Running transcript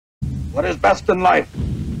What is best in life?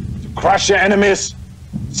 To crush your enemies,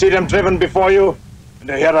 see them driven before you, and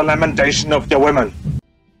to hear the lamentation of their women.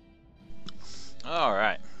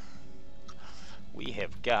 Alright. We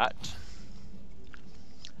have got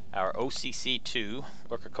our OCC2,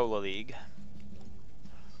 Coca-Cola League,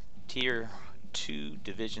 Tier 2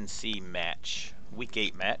 Division C match, Week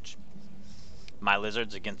 8 match. My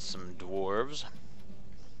Lizards against some Dwarves.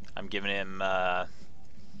 I'm giving him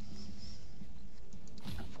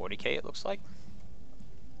 40k, it looks like.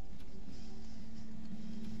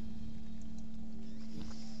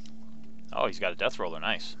 Oh, he's got a Death Roller,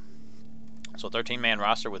 nice. So 13-man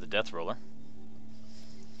roster with a Death Roller.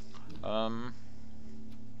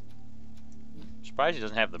 Surprised he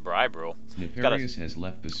doesn't have the bribe rule. Nefarious has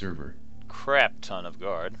left the server. Crap ton of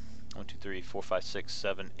guard. 1, 2, 3, 4, 5, 6,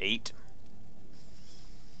 7, 8.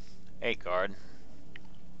 8 guard.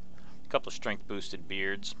 A couple of strength boosted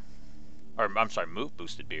beards. Or, I'm sorry, move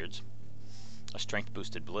boosted beards. A strength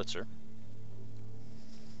boosted blitzer.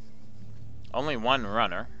 Only one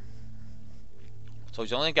runner. So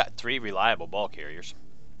he's only got 3 reliable ball carriers.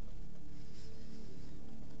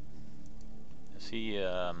 Is he,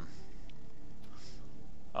 oh,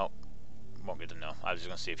 won't get to know. I was just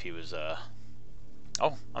going to see if he was,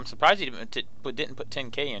 oh, I'm surprised he didn't put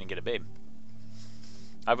 10k in and get a babe.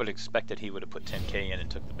 I would have expected he would have put 10k in and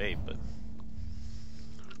took the babe, but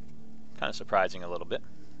kind of surprising a little bit.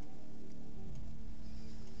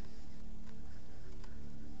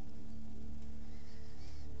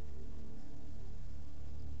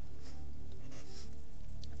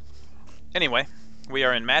 Anyway, we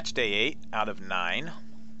are in match day 8 out of 9,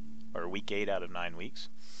 or week 8 out of 9 weeks.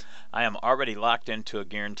 I am already locked into a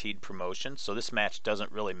guaranteed promotion, so this match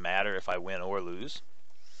doesn't really matter if I win or lose,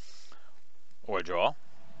 or draw.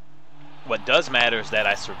 What does matter is that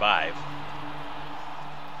I survive.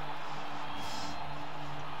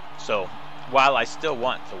 So, while I still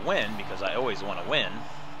want to win, because I always want to win,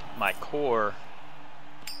 my core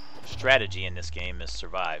strategy in this game is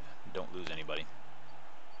survive. Don't lose anybody.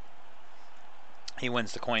 He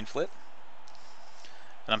wins the coin flip.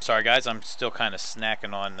 And I'm sorry guys, I'm still kind of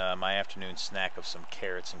snacking on my afternoon snack of some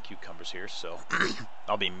carrots and cucumbers here, so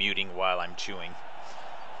I'll be muting while I'm chewing.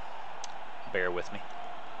 Bear with me.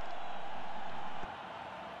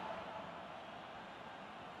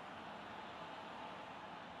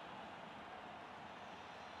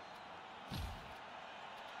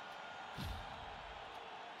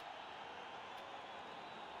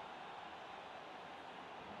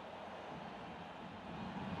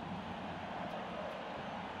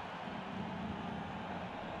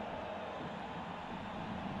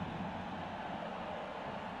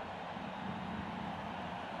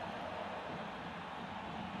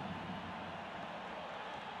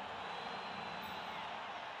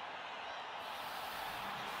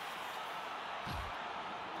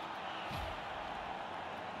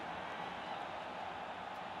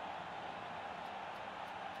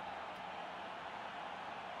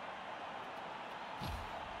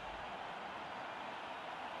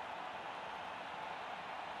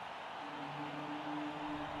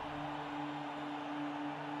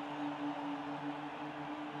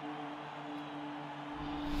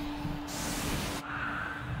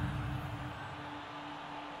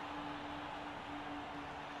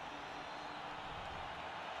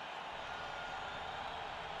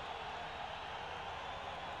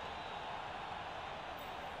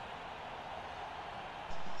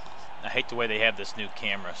 I hate the way they have this new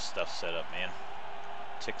camera stuff set up, man.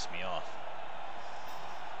 Ticks me off.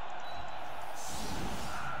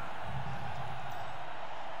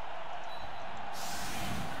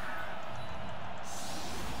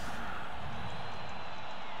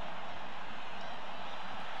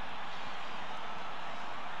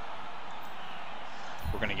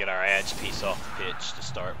 We're going to get our edge piece off the pitch to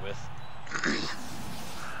start with.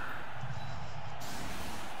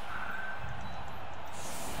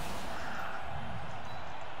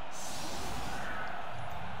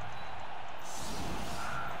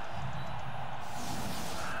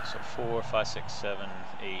 So 4, 5, 6, 7,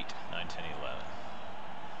 8, 9, 10, 11.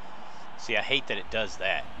 See, I hate that it does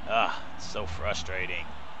that. Ah, it's so frustrating.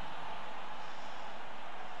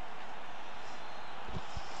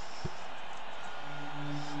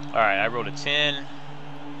 Alright, I rolled a 10.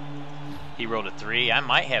 He rolled a 3. I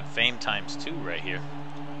might have fame times 2 right here.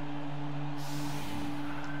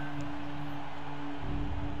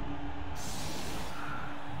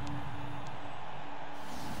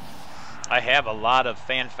 I have a lot of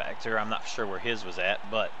fan factor. I'm not sure where his was at,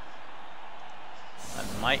 but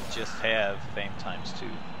I might just have fame times 2.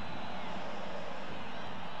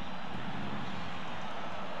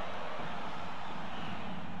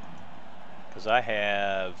 Because I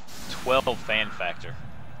have 12 fan factor.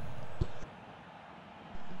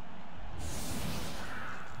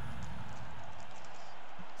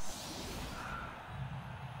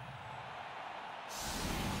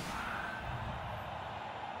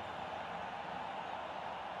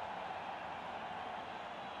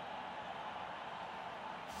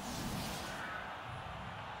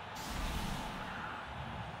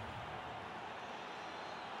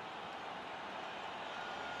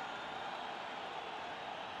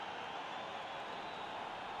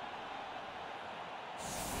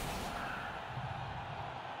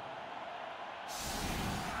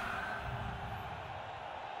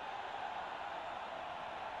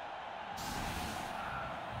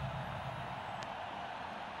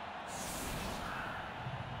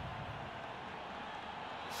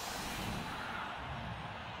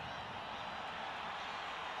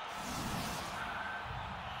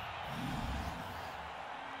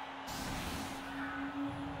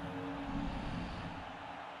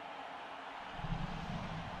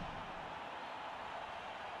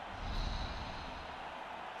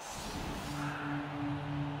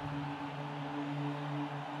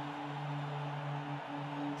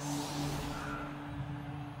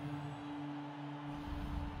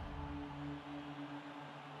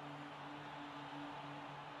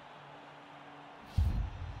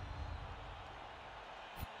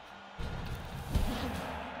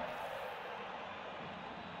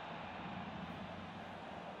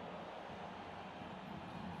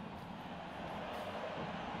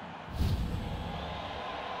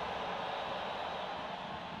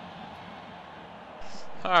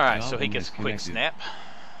 Alright, so he gets a quick snap.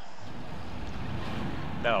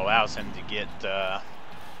 That allows him to get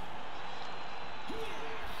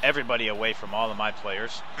everybody away from all of my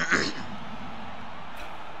players.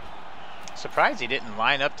 Surprised he didn't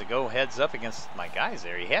line up to go heads up against my guys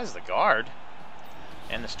there. He has the guard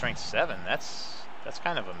and the strength 7. That's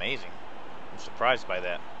kind of amazing. I'm surprised by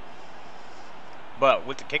that. But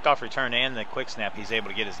with the kickoff return and the quick snap, he's able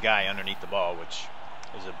to get his guy underneath the ball, which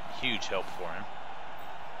is a huge help for him.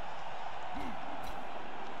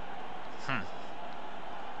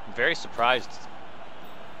 I'm very surprised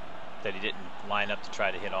that he didn't line up to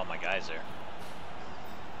try to hit all my guys there.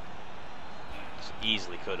 Just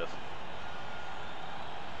easily could have.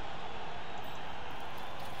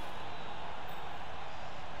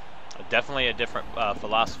 Definitely a different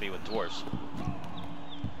philosophy with Dwarves.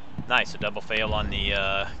 Nice, a double fail on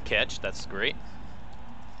the catch. That's great.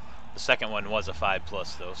 The second one was a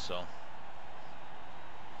 5+ though, so.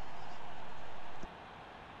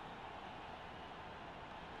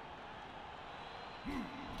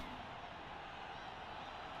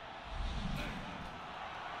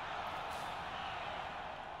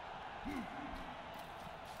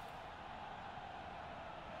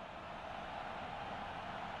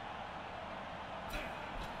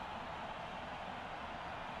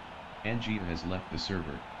 NG has left the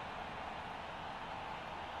server.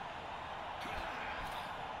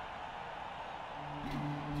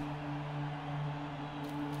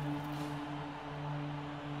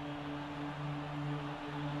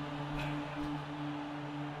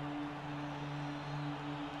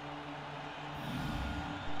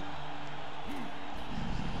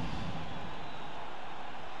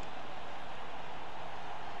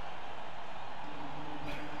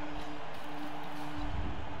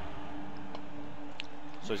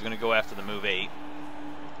 So he's going to go after the move 8.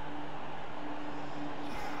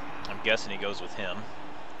 I'm guessing he goes with him.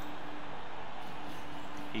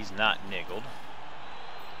 He's not niggled.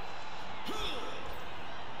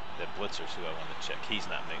 That blitzer's who I want to check. He's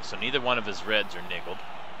not niggled. So neither one of his reds are niggled.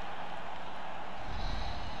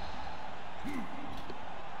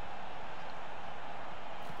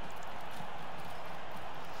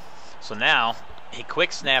 So now he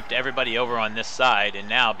quick snapped everybody over on this side, and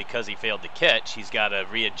now because he failed to catch, he's got to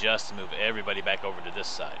readjust and move everybody back over to this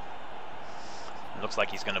side. It looks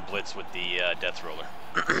like he's going to blitz with the death roller.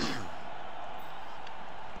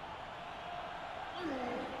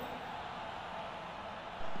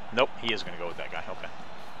 Nope, he is going to go with that guy. Okay.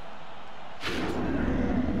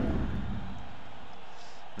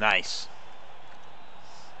 Nice.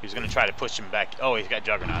 He's going to try to push him back. Oh, he's got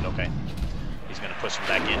Juggernaut. Okay. He's going to push him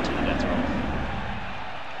back into the death roller.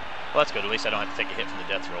 Well, that's good. At least I don't have to take a hit from the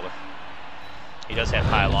death roller. He does have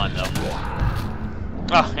pile on, though.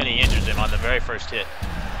 Oh, and he injures him on the very first hit.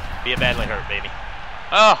 Be a badly hurt, baby.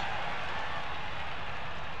 Oh!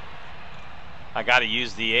 I got to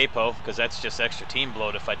use the APO, because that's just extra team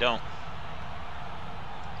bloat if I don't.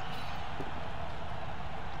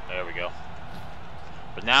 There we go.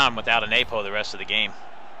 But now I'm without an APO the rest of the game.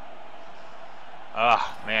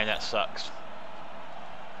 Oh, man, that sucks.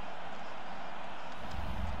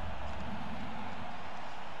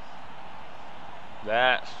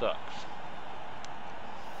 That sucks.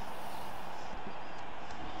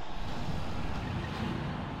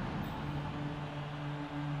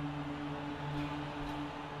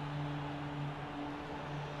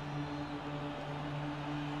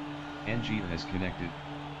 Angie has connected.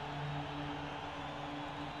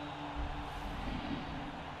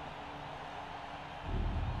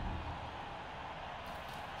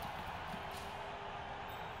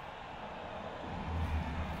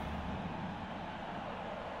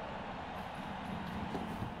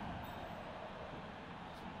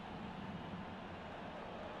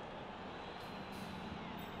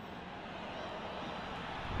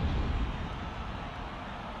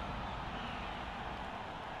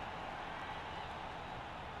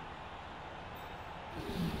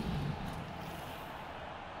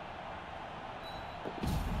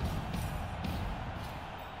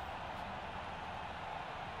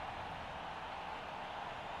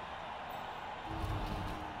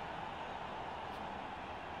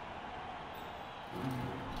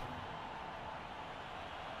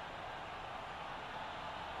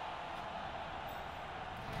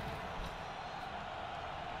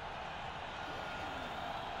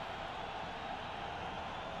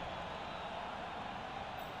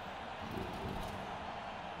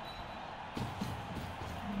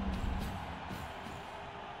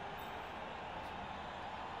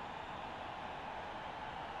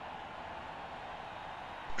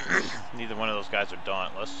 Neither one of those guys are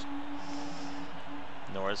dauntless,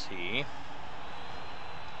 nor is he.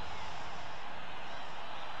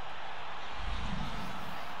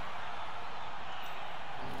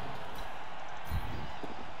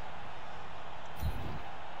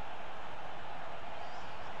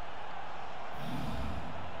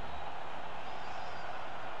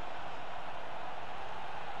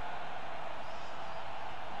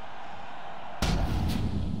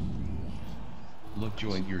 Look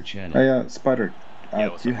joined your channel. Hey, Spider,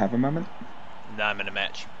 Yeah, do you have a moment? Nah, I'm in a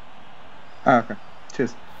match. Ah, okay.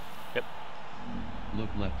 Cheers. Yep. Look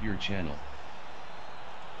left your channel.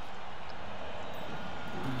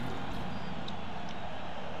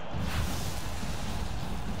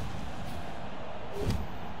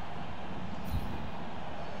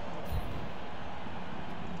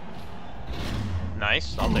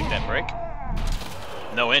 Nice, I'll take that break.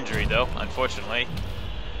 No injury though, unfortunately.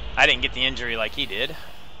 I didn't get the injury like he did.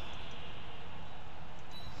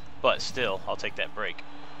 But still, I'll take that break.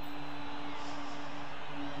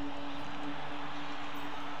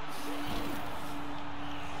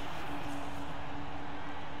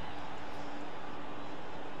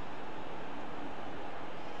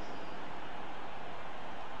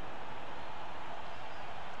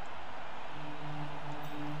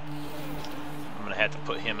 I'm gonna have to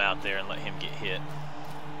put him out there and let him get hit.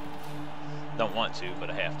 Don't want to,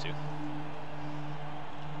 but I have to.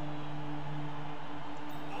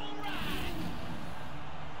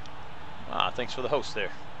 Ah, thanks for the host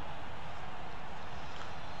there.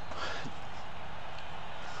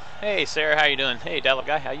 Hey Sarah, how you doing? Hey Dallas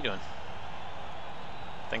guy, how you doing?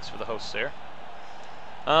 Thanks for the host there.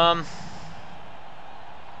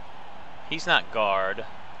 He's not guard.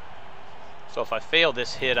 So if I fail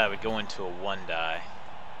this hit, I would go into a 1-die.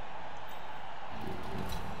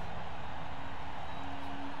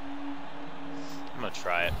 I'm gonna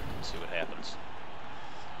try it and see what happens.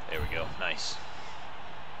 There we go, nice.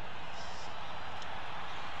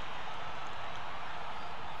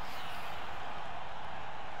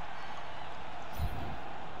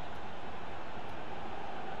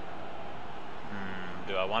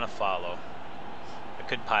 Do I want to follow? I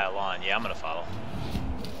could pile on. Yeah, I'm gonna follow.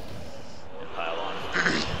 And pile on.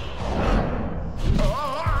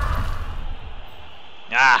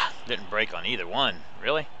 Ah, didn't break on either one.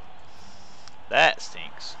 Really? That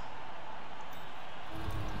stinks.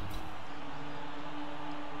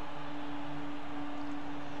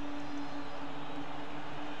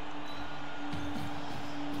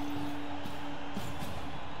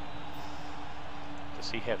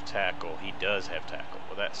 Does he have tackle? He does have tackle.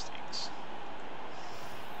 Well, that stinks.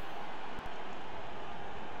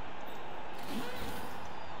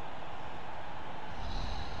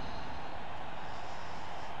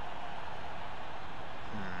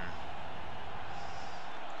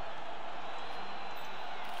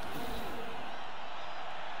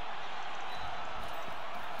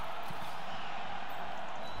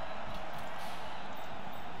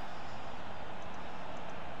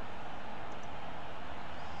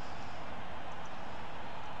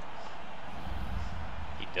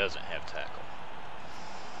 Doesn't have tackle.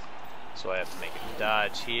 So I have to make a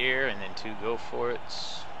dodge here and then 2 go for it.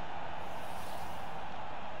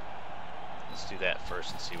 Let's do that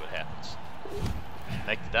first and see what happens.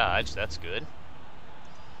 Make the dodge, that's good.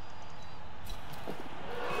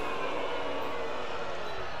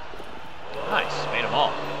 Nice, made them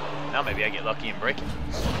all. Now maybe I get lucky and break it.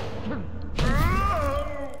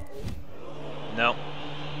 Nope.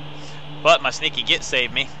 But my sneaky get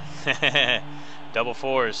saved me. Double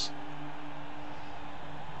fours.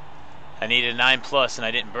 I needed a 9+ and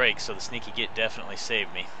I didn't break, so the sneaky get definitely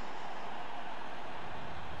saved me.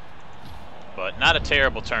 But not a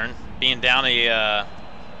terrible turn. Being down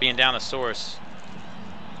a source,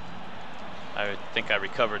 I think I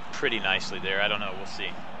recovered pretty nicely there. I don't know, we'll see.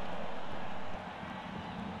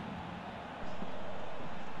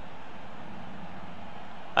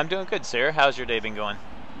 I'm doing good, Sarah. How's your day been going?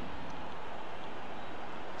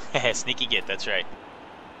 Sneaky get, that's right.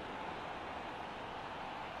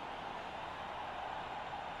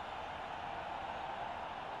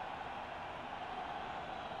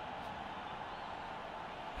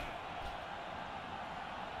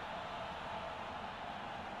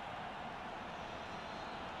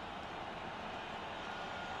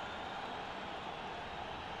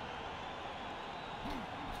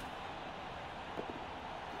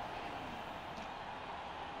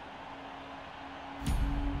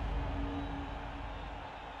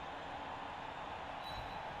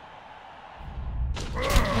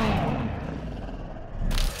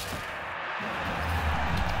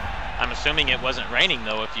 I'm assuming it wasn't raining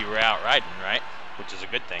though if you were out riding, right? Which is a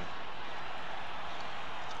good thing.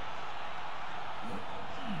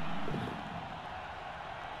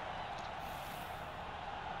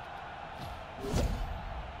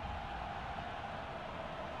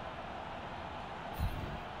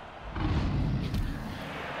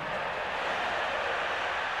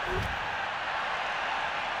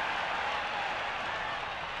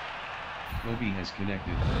 Kobe has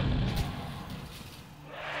connected.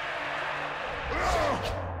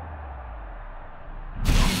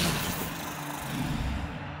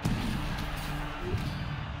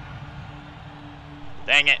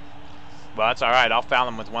 Dang it. Well, that's alright. I'll foul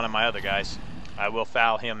him with one of my other guys. I will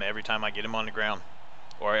foul him every time I get him on the ground.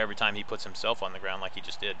 Or every time he puts himself on the ground like he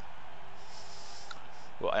just did.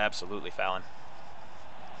 We'll absolutely foul him.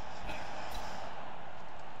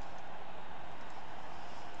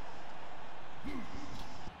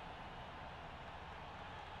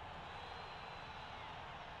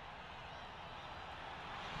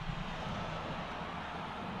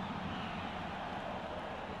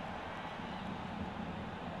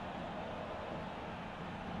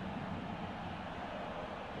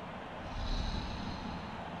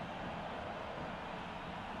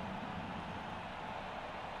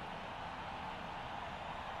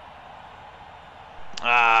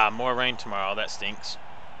 Ah, more rain tomorrow. That stinks.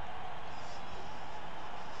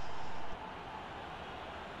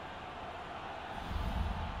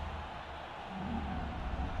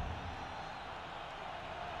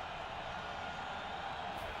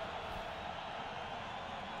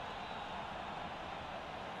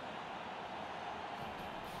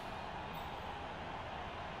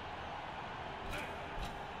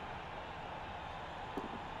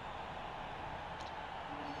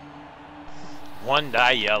 One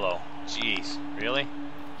die yellow. Jeez, really?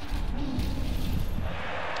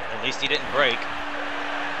 At least he didn't break.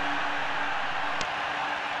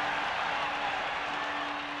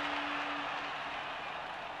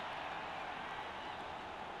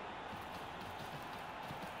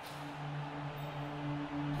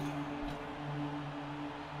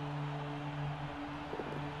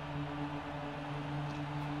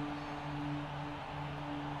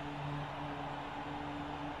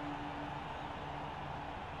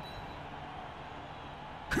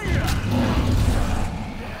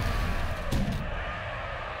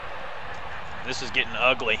 This is getting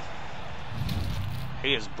ugly.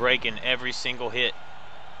 He is breaking every single hit.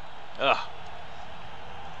 Ugh.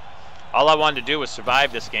 All I wanted to do was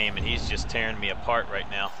survive this game, and he's just tearing me apart right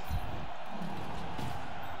now.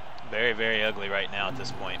 Very, very ugly right now at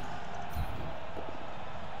this point.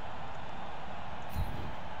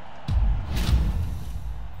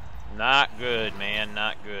 Not good, man.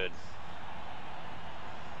 Not good.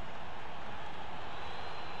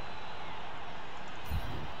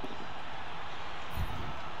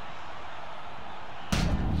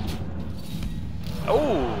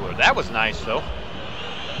 Oh, that was nice though.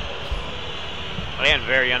 And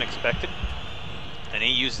very unexpected. And he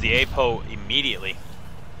used the APO immediately.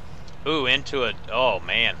 Ooh, into a, oh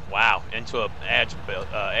man, wow, into a edge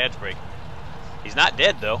break. He's not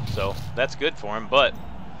dead though, so that's good for him, but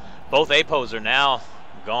both APOs are now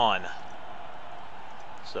gone.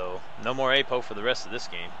 So no more APO for the rest of this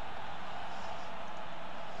game.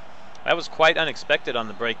 That was quite unexpected on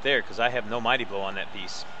the break there, because I have no Mighty Blow on that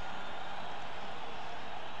piece.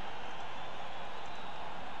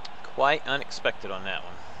 Quite unexpected on that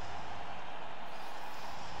one.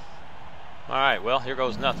 Alright, well, here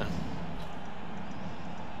goes nothing.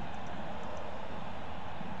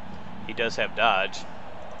 He does have dodge.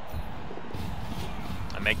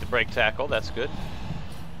 I make the break tackle, that's good.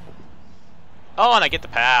 Oh, and I get the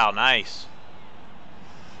POW, nice.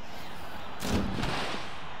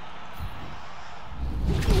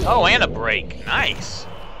 Oh, and a break, nice.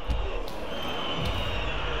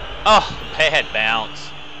 Oh, bad bounce.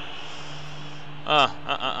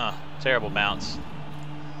 Terrible bounce.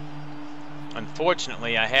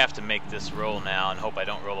 Unfortunately, I have to make this roll now and hope I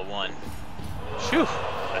don't roll a 1. Phew,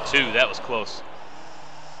 a 2, that was close.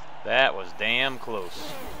 That was damn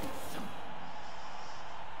close.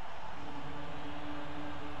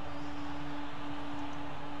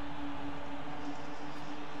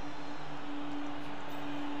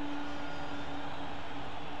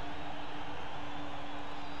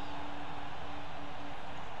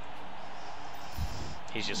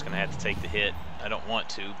 He's just going to have to take the hit. I don't want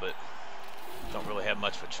to, but don't really have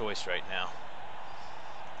much of a choice right now.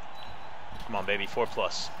 Come on, baby. 4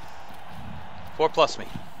 plus. 4 plus me.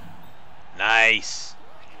 Nice.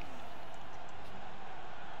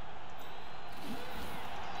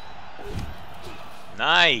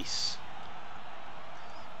 Nice.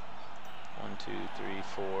 1, 2, 3,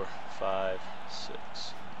 4, 5,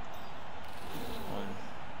 6. 1,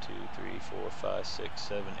 2, 3, 4, 5, 6,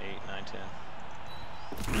 7, 8, 9, 10.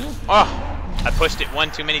 Oh, I pushed it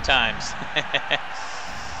 1 too many times.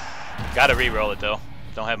 Gotta re-roll it though.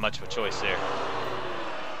 Don't have much of a choice there.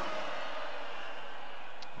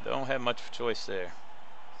 Don't have much of a choice there.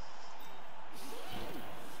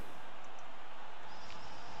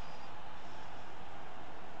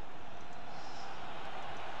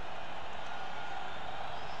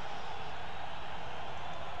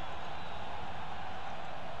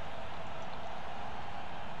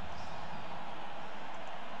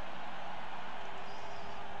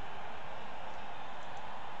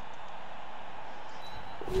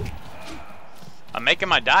 I'm making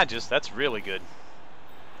my dodges. That's really good.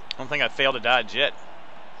 I don't think I failed a dodge yet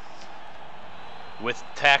with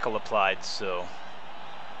tackle applied, so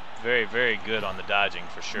very, very good on the dodging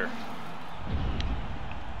for sure.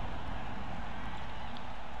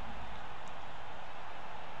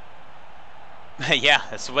 Yeah,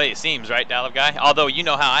 that's the way it seems, right, Dialogue Guy? Although you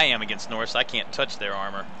know how I am against Norse, I can't touch their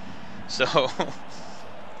armor. So,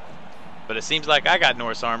 but it seems like I got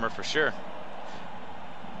Norse armor for sure.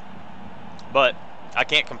 But I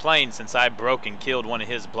can't complain since I broke and killed one of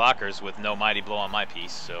his blockers with no Mighty Blow on my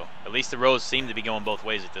piece. So at least the rows seem to be going both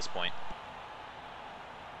ways at this point.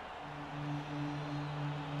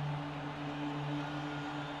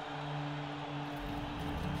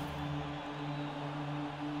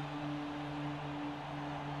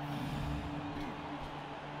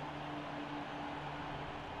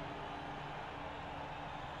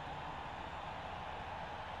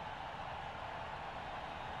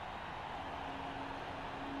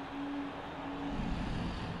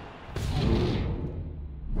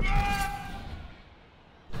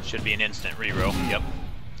 Should be an instant reroll. Yep.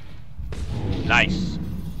 Nice.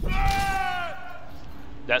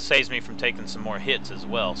 That saves me from taking some more hits as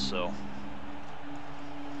well, so.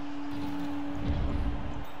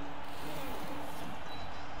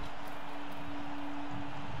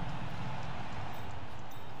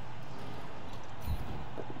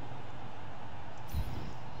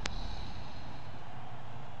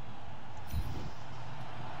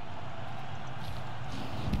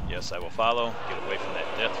 Yes, I will follow. Get away from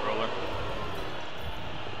that death roller.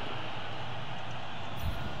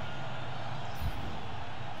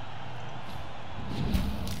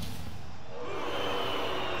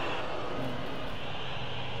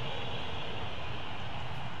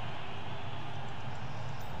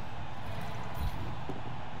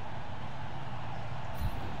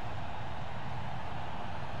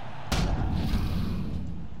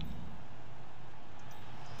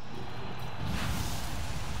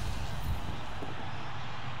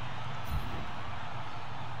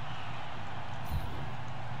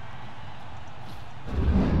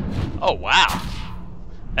 Oh, wow.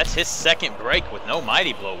 That's his second break with no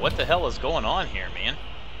Mighty Blow. What the hell is going on here, man?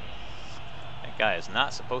 That guy is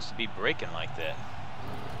not supposed to be breaking like that.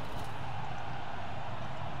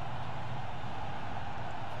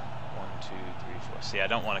 One, two, three, four. See, I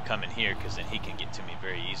don't want to come in here because then he can get to me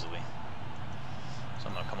very easily. So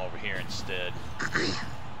I'm going to come over here instead.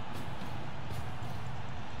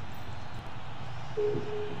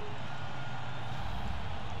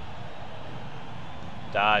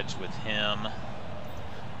 Dodge with him.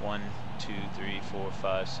 1, 2, 3, 4,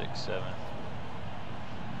 5, 6, 7.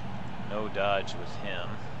 No dodge with him.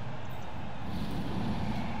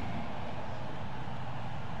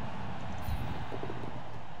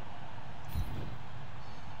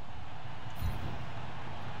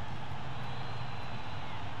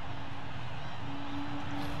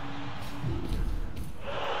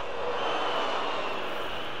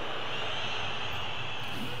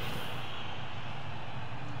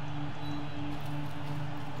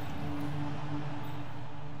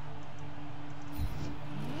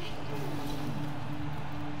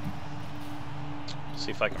 See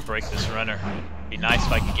if I can break this runner. Be nice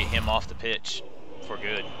if I could get him off the pitch for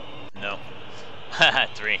good. No.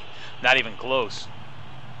 3. Not even close.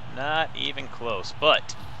 Not even close.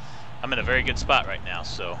 But I'm in a very good spot right now,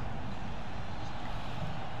 so.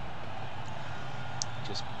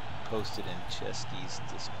 Just posted in Chesty's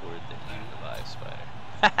Discord that you're the live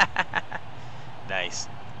spider. Nice.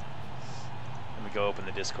 Let me go open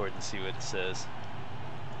the Discord and see what it says.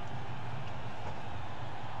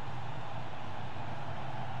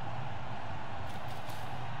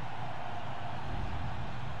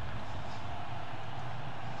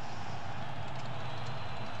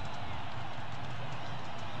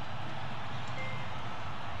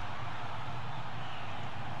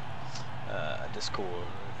 Discord.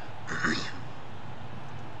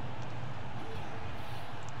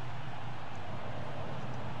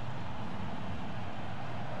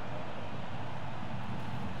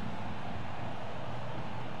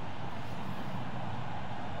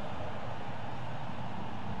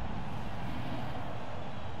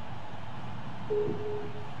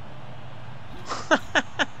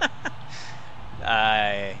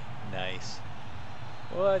 Nice.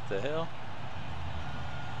 What the hell?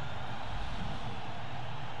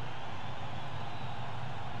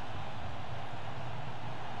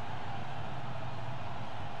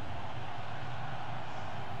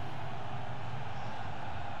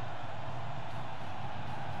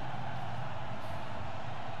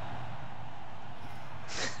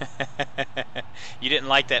 You didn't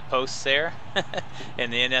like that post, Sarah?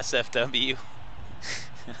 In the NSFW?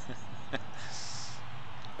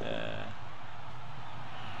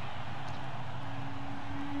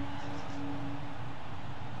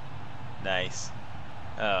 Nice.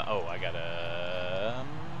 Oh, I gotta...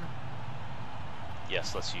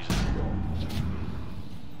 yes, let's use it.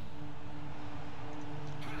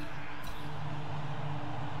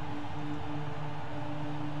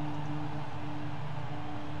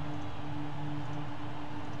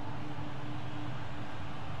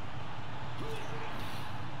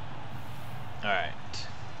 Alright,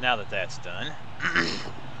 now that that's done,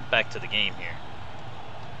 back to the game here.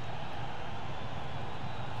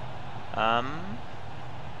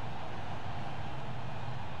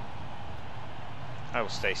 I will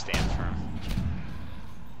stand firm.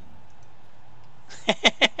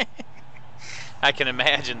 I can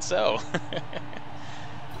imagine so.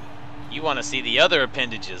 You want to see the other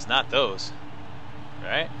appendages, not those,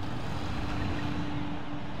 right?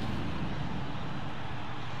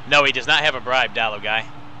 No, he does not have a bribe, Dallo guy.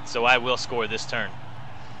 So I will score this turn.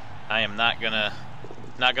 I am not gonna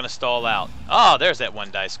stall out. Oh, there's that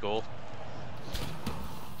one dice goal.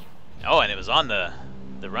 Oh, and it was on the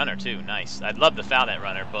runner too. Nice. I'd love to foul that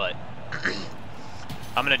runner, but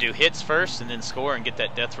I'm gonna do hits first and then score and get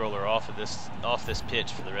that death roller off this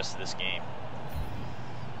pitch for the rest of this game.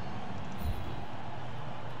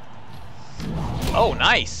 Oh,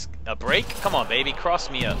 nice. A break? Come on, baby.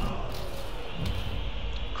 Cross me up.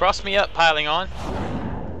 Cross me up, piling on.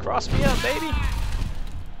 Cross me up, baby.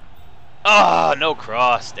 Oh, no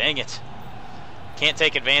cross. Dang it. Can't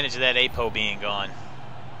take advantage of that APO being gone.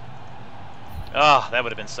 Oh, that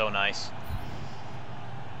would have been so nice.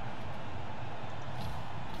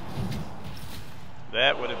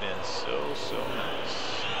 That would have been so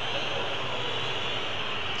nice.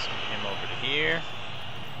 Let's get him over to here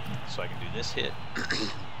so I can do this hit.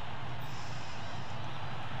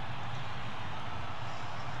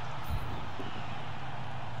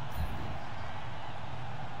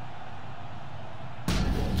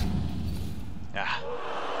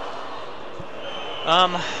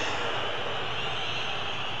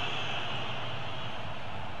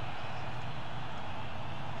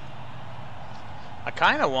 I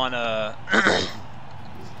kind of want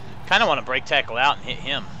to break tackle out and hit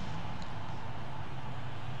him.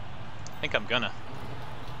 I think I'm gonna.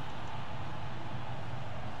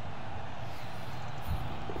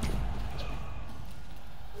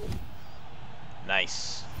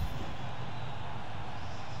 Nice.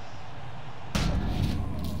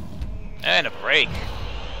 And a break.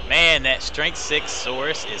 Man, that Strength 6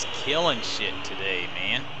 Saurus is killing shit today,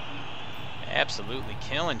 man. Absolutely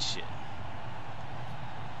killing shit.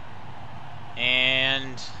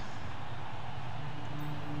 And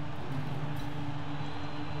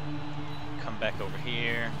come back over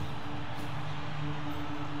here.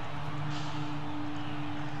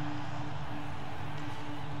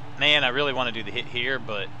 Man, I really want to do the hit here,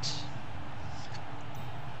 but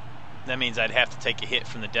that means I'd have to take a hit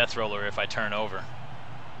from the Death Roller if I turn over.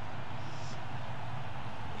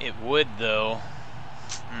 It would, though.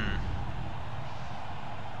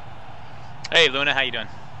 Hey, Luna, how you doing?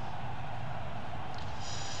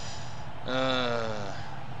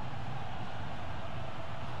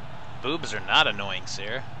 Boobs are not annoying,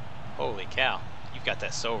 Sarah. Holy cow. You've got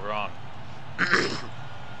that so wrong.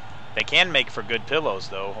 They can make for good pillows,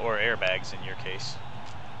 though, or airbags in your case.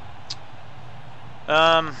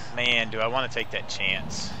 Man, do I want to take that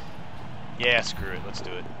chance? Yeah, screw it. Let's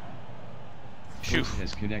do it. Phew.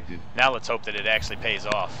 Has connected. Now let's hope that it actually pays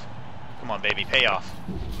off. Come on, baby, pay off.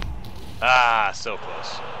 Ah, so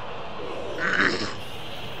close.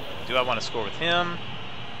 Do I want to score with him?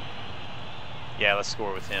 Yeah, let's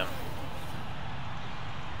score with him.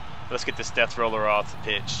 Let's get this Death Roller off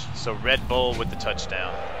the pitch. So Red Bull with the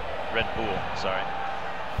touchdown. Red Bull, sorry.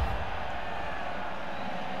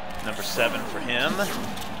 Number 7 for him.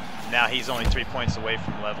 Now he's only 3 points away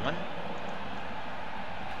from leveling.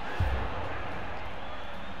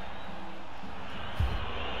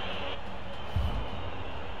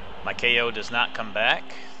 My KO does not come back.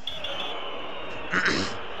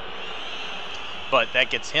 But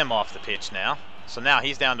that gets him off the pitch now. So now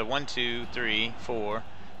he's down to 1, 2, 3, 4,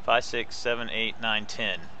 5, 6, 7, 8, 9,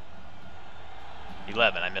 10.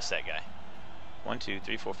 11, I missed that guy. 1, 2,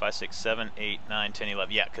 3, 4, 5, 6, 7, 8, 9, 10,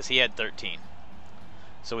 11. Yeah, because he had 13.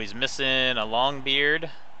 So he's missing a long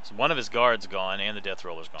beard. So one of his guards gone and the Death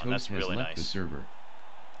Roller's gone. Toast That's really has left nice. the server.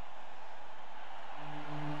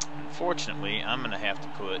 Unfortunately, I'm going to have to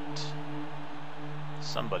put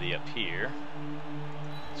somebody up here.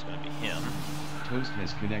 It's going to be him. Toast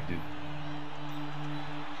has connected.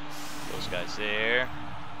 Those guys there.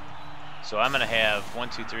 So I'm going to have 1,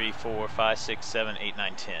 2, 3, 4, 5, 6, 7, 8,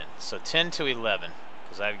 9, 10. So 10 to 11,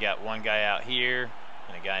 because I've got one guy out here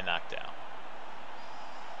and a guy knocked out.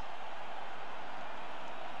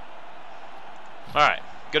 Alright,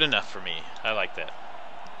 good enough for me. I like that.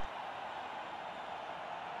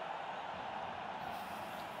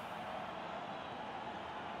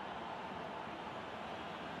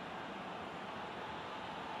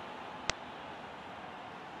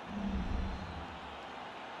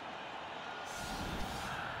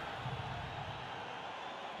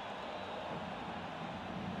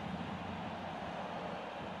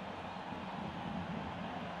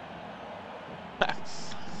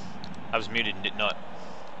 I was muted and did not.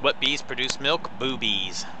 What bees produce milk?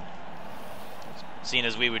 Boobies. Seeing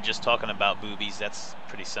as we were just talking about boobies, that's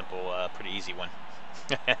pretty simple, pretty easy one.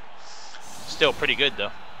 Still pretty good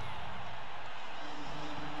though.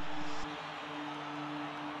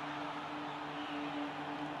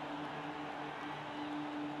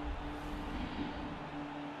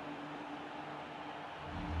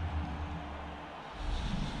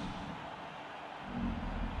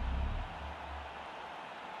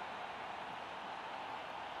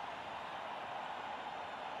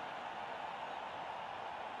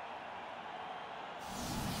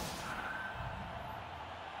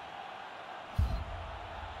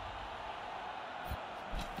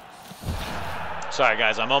 Sorry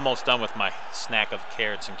guys, I'm almost done with my snack of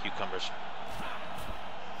carrots and cucumbers.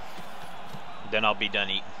 Then I'll be done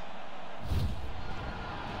eating.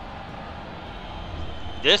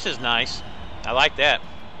 This is nice. I like that.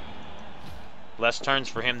 Less turns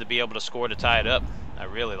for him to be able to score to tie it up. I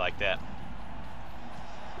really like that.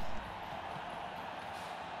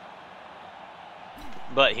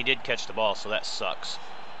 But he did catch the ball, so that sucks.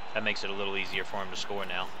 That makes it a little easier for him to score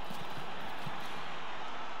now.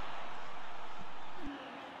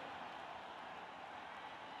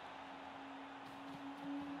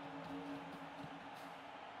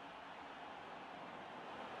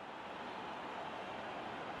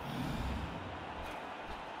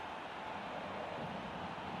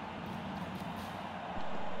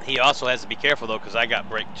 He also has to be careful though, because I got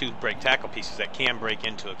two break tackle pieces that can break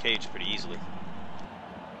into a cage pretty easily.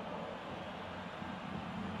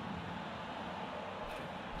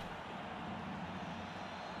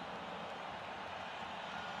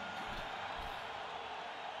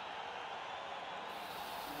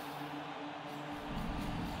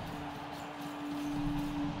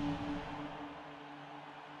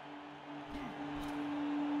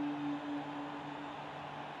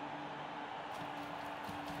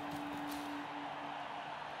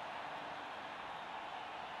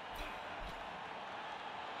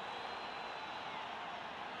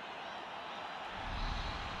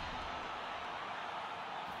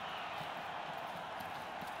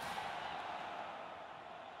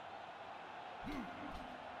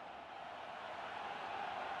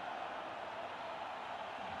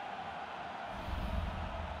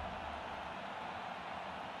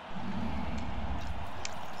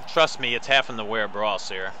 Trust me, it's having to wear a bra,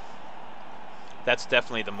 Sarah. That's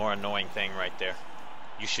definitely the more annoying thing right there.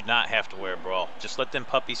 You should not have to wear a bra. Just let them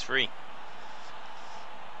puppies free.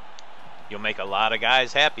 You'll make a lot of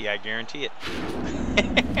guys happy, I guarantee it.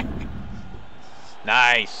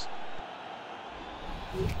 Nice.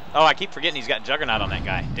 Oh, I keep forgetting he's got Juggernaut on that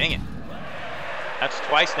guy. Dang it. That's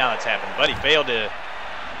twice now that's happened. But he failed to...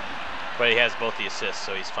 But he has both the assists,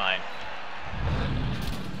 so he's fine.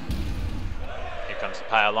 Here comes the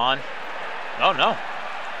pile on. Oh, no.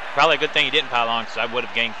 Probably a good thing he didn't pile on, because I would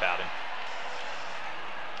have gang fouled him.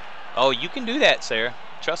 Oh, you can do that, Sarah.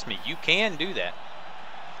 Trust me, you can do that.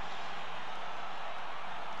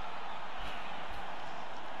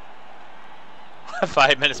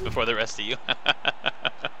 Five minutes before the rest of you.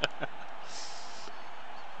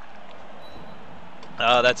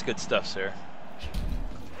 Oh, that's good stuff, sir.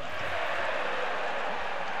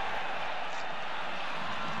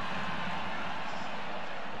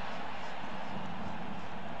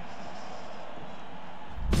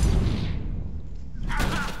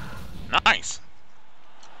 Nice.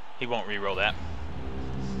 He won't re-roll that.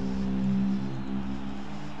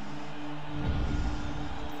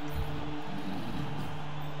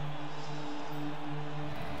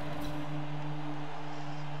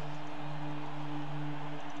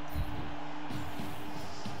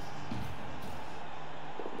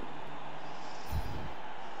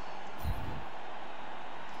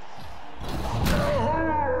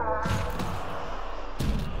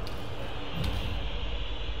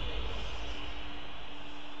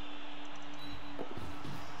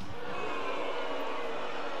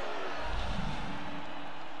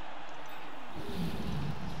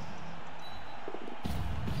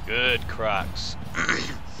 Good Crocs.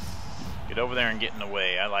 Get over there and get in the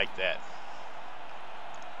way. I like that.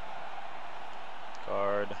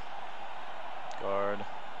 Guard. Guard.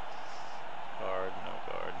 Guard.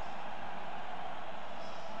 No guard.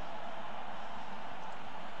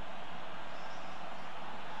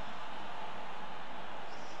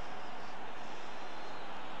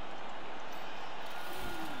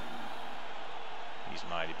 He's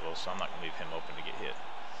mighty blow, so I'm not going to leave him open to get hit.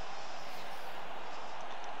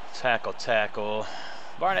 Tackle, tackle.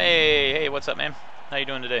 Barney, hey, what's up, man? How you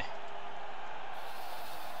doing today?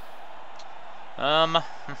 Don't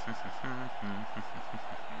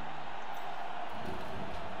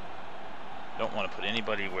want to put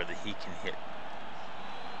anybody where he can hit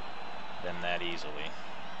them that easily.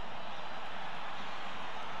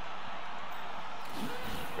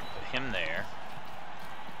 Put him there.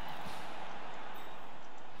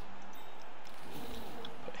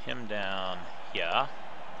 Put him down here.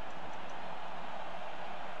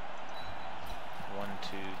 1,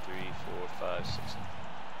 2, 3, 4, 5, 6.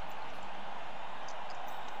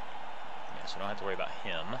 Yeah, so I don't have to worry about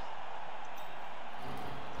him.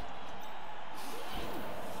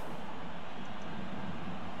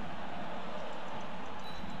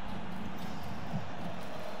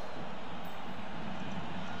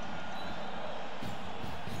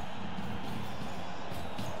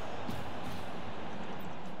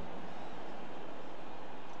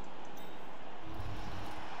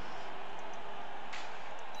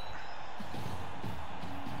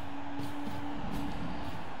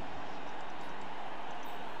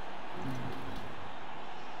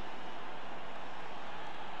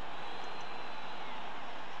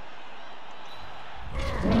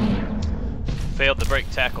 Failed the break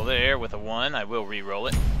tackle there with a 1. I will re-roll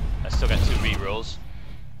it. I still got 2 re-rolls.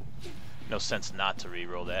 No sense not to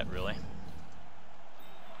re-roll that, really.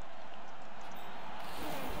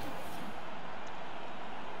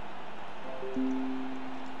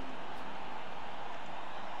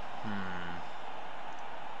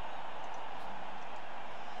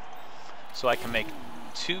 So I can make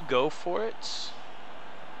 2 go for it.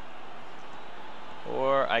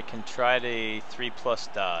 Or I can try the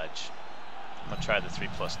 3+ dodge. I'm going to try the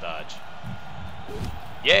 3+ dodge.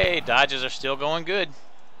 Yay, dodges are still going good.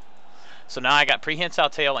 So now I got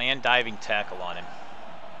prehensile tail and diving tackle on him.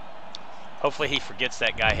 Hopefully he forgets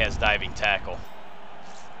that guy has diving tackle.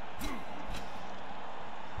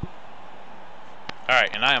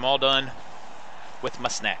 Alright, and I am all done with my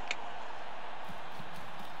snack.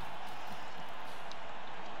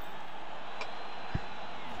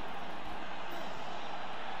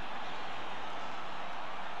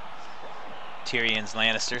 Tyrion's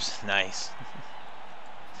Lannisters, nice.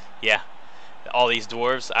 Yeah, all these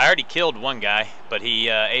dwarves. I already killed one guy, but he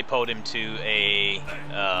APO'd him to a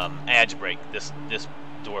edge break. This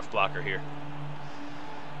dwarf blocker here.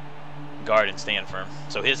 Guard and stand firm.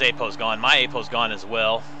 So his APO's gone. My APO's gone as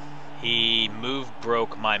well. He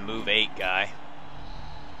broke my move 8 guy.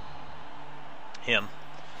 Him.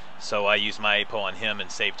 So I used my APO on him and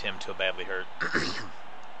saved him to a badly hurt.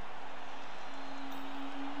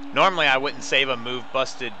 Normally I wouldn't save a move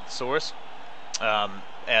busted source.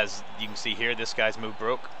 As you can see here, this guy's move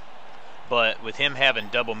broke. But with him having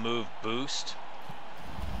double move boost,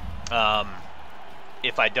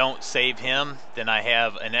 if I don't save him, then I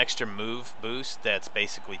have an extra move boost that's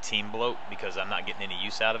basically team bloat because I'm not getting any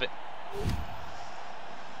use out of it.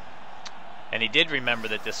 And he did remember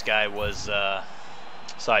that this guy was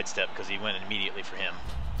sidestep because he went immediately for him.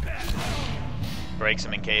 Breaks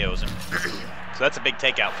him and KOs him. So that's a big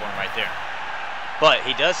takeout for him right there. But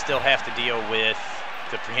he does still have to deal with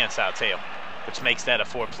the prehensile tail, which makes that a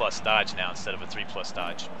 4+ dodge now instead of a 3+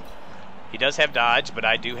 dodge. He does have dodge, but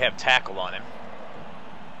I do have tackle on him.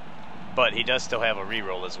 But he does still have a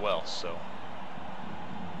reroll as well, so.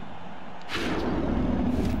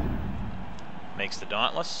 Makes the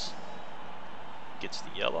dauntless. Gets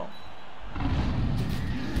the yellow.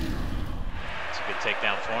 It's a good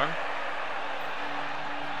takedown for him.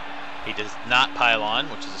 He does not pile on,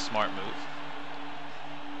 which is a smart move.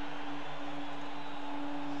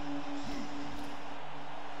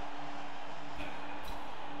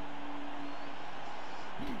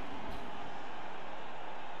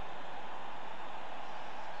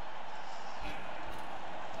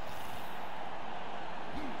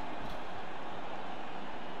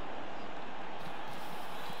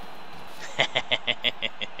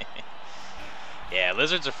 Yeah,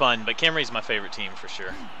 lizards are fun, but Kimry's my favorite team for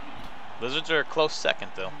sure. Lizards are a close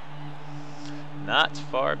second, though. Not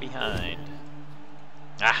far behind.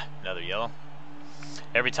 Ah, another yellow.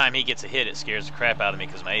 Every time he gets a hit, it scares the crap out of me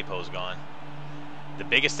because my APO's gone. The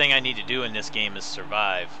biggest thing I need to do in this game is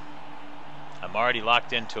survive. I'm already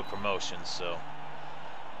locked into a promotion, so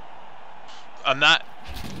I'm not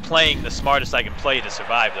playing the smartest I can play to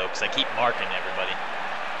survive, though, because I keep marking everybody.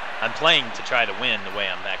 I'm playing to try to win the way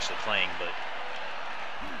I'm actually playing, but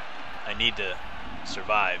I need to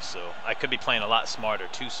survive, so I could be playing a lot smarter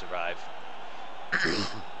to survive.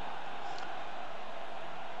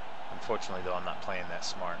 Unfortunately, though, I'm not playing that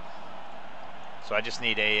smart. So I just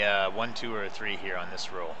need a 1, 2, or a 3 here on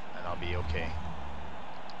this roll, and I'll be okay.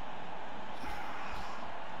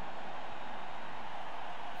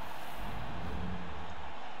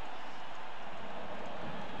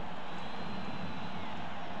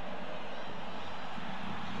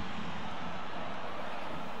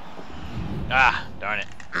 Ah, darn it.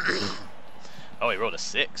 Oh, he rolled a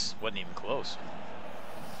 6. Wasn't even close.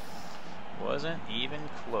 Wasn't even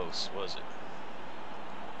close, was it?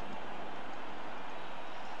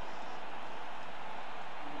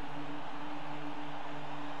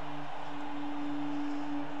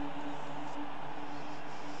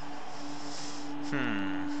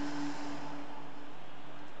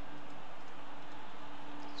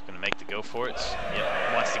 He's gonna make the go for it. Yep,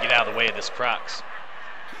 he wants to get out of the way of this Crocs.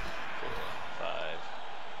 4, 5,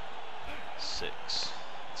 6.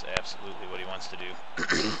 That's absolutely what he wants to do.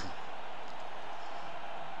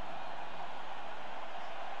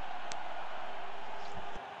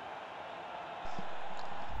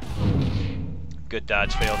 Good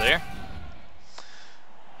dodge fail there.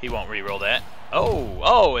 He won't re-roll that.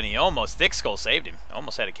 Oh, and he almost, Thick Skull saved him.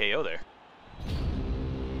 Almost had a KO there.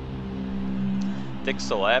 Thick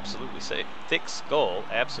Skull absolutely saved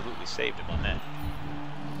him on that.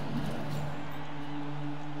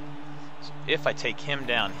 So if I take him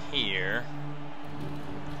down here,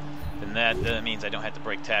 then that means I don't have to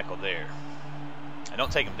break tackle there. I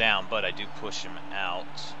don't take him down, but I do push him out.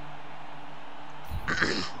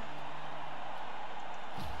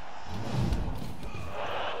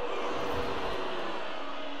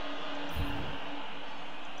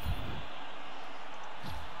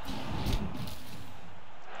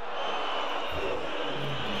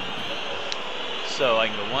 So I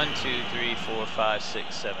can go 1, 2, 3, 4, 5,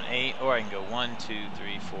 6, 7, 8, or I can go 1, 2,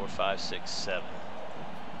 3, 4, 5, 6, 7.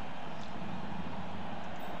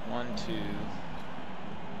 1, 2, 4,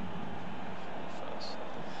 5, 6.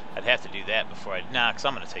 I'd have to do that before I, because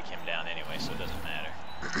I'm going to take him down anyway, so it doesn't matter.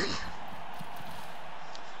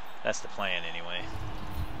 That's the plan anyway.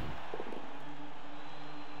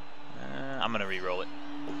 I'm going to re-roll it.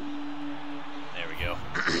 There we go.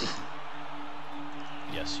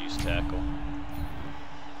 Yes, use tackle.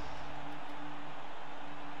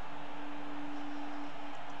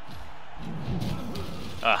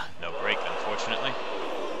 Ah, no break, unfortunately.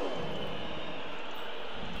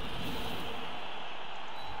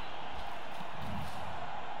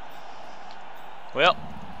 Well,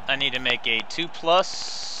 I need to make a 2+,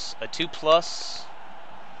 a 2+.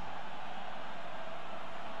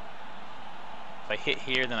 If I hit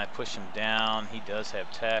here, then I push him down. He does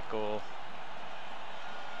have tackle.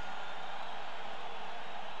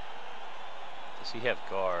 Does he have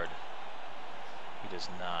guard? He does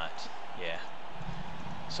not. Yeah.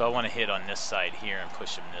 So I want to hit on this side here and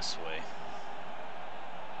push him this way.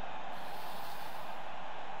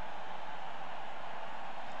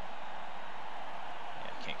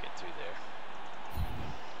 Yeah, I can't get through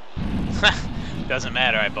there. Doesn't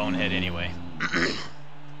matter, I bonehead anyway.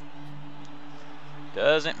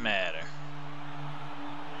 Doesn't matter.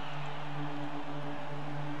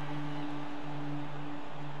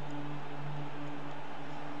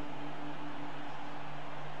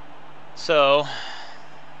 So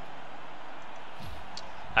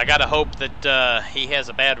I gotta hope that he has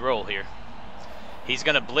a bad roll here. He's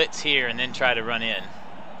gonna blitz here and then try to run in.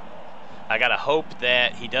 I gotta hope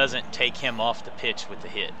that he doesn't take him off the pitch with the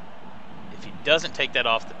hit. If he doesn't take that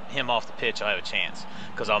him off the pitch, I'll have a chance.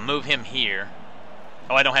 Because I'll move him here.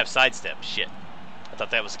 Oh, I don't have sidestep. Shit. I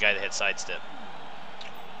thought that was the guy that had sidestep.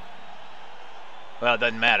 Well, it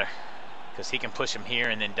doesn't matter. Because he can push him here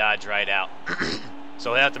and then dodge right out.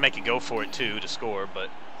 So he'll have to make a go for it too to score, but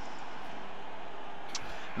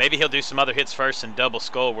maybe he'll do some other hits first and double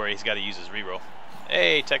skull where he's got to use his reroll.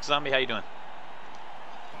 Hey, Tech Zombie, how you doing?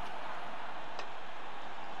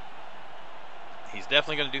 He's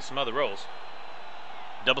definitely going to do some other rolls.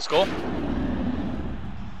 Double skull?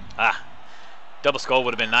 Ah, double skull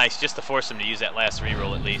would have been nice just to force him to use that last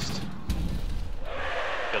reroll at least.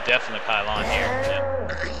 He'll definitely pile on here.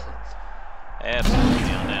 Yep.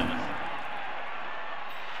 Absolutely on that one.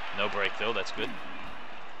 No break though, that's good.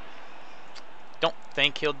 Don't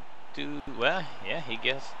think he'll do, well, yeah, he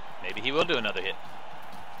guess. Maybe he will do another hit.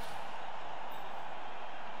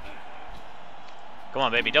 Come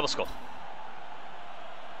on, baby, double skull.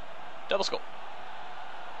 Double skull.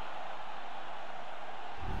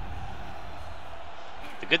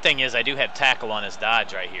 The good thing is I do have tackle on his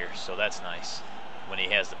dodge right here, so that's nice. When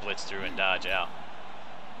he has the blitz through and dodge out.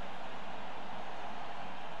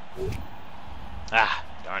 Ah,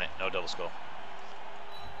 darn it, no double skull.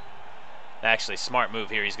 Actually, smart move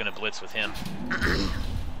here, he's going to blitz with him.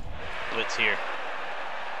 Blitz here.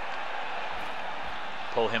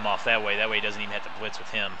 Pull him off that way he doesn't even have to blitz with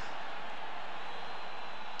him.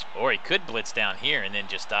 Or he could blitz down here and then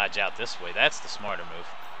just dodge out this way. That's the smarter move.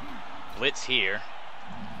 Blitz here,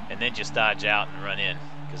 and then just dodge out and run in.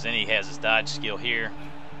 Because then he has his dodge skill here.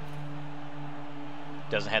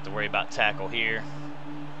 Doesn't have to worry about tackle here.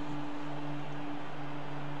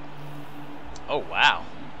 Oh, wow.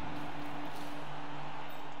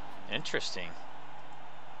 Interesting.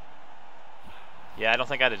 Yeah, I don't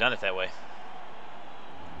think I'd have done it that way.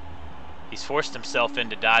 He's forced himself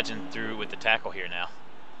into dodging through with the tackle here now.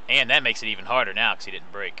 And that makes it even harder now because he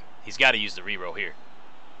didn't break. He's got to use the reroll here.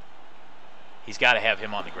 He's got to have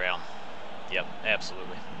him on the ground. Yep,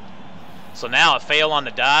 absolutely. So now a fail on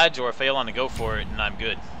the dodge or a fail on the go for it, and I'm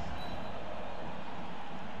good.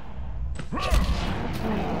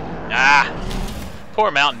 Ah,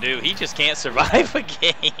 poor Mountain Dew. He just can't survive a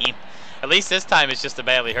game. At least this time it's just a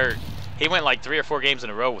badly hurt. He went like 3 or 4 games in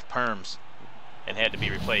a row with perms and had to be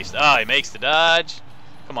replaced. Ah, he makes the dodge.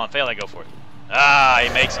 Come on, fail, I go for it. Ah, he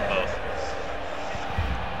makes them both.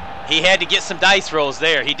 He had to get some dice rolls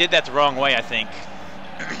there. He did that the wrong way, I think.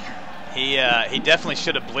 He definitely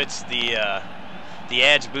should have blitzed the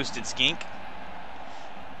edge boosted skink.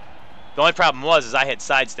 The only problem was I had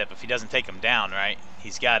sidestep. If he doesn't take him down, right,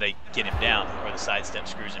 he's got to get him down or the sidestep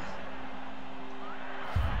screws him.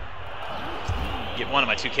 Get one of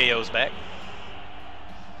my 2 KOs back.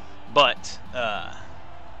 But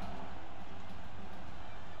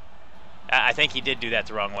I think he did do that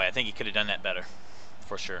the wrong way. I think he could have done that better,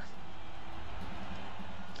 for sure.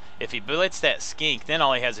 If he blitzed that skink, then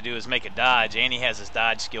all he has to do is make a dodge, and he has his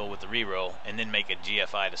dodge skill with the reroll, and then make a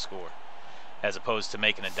GFI to score, as opposed to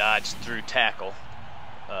making a dodge through tackle,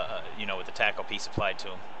 you know, with the tackle piece applied to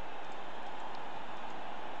him.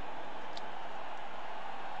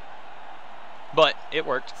 But it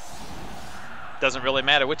worked. Doesn't really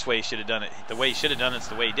matter which way he should have done it. The way he should have done it's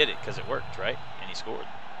the way he did it, because it worked, right? And he scored.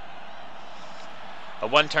 A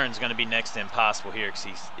 1 turn is going to be next to impossible here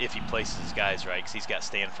if he places his guys right, because he's got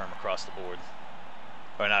stand firm across the board.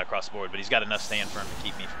 Or not across the board, but he's got enough stand firm to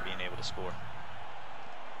keep me from being able to score.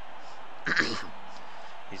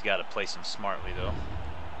 He's got to place them smartly, though.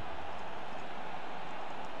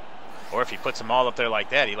 Or if he puts them all up there like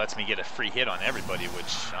that, he lets me get a free hit on everybody,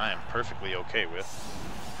 which I am perfectly okay with.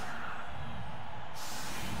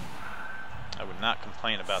 I would not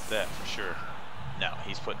complain about that for sure. No,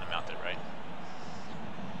 he's putting them out there, right?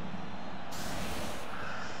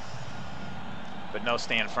 But no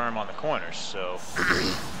stand firm on the corners, so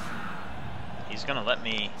he's gonna let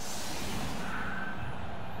me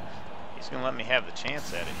have the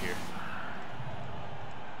chance at it here.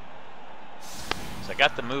 I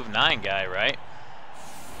got the move 9 guy, right?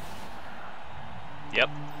 Yep.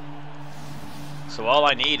 So all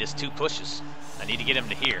I need is 2 pushes. I need to get him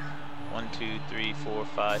to here. 1, 2, 3, 4,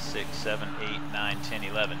 5, 6, 7, 8, 9, 10,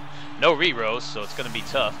 11. No re-rolls, so it's going to be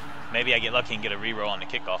tough. Maybe I get lucky and get a re-roll on the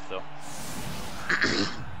kickoff, though.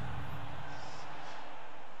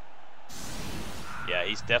 Yeah,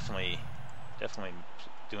 he's definitely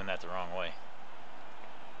doing that the wrong way.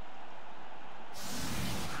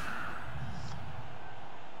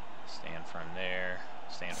 Stand firm there.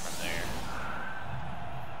 Stand firm there.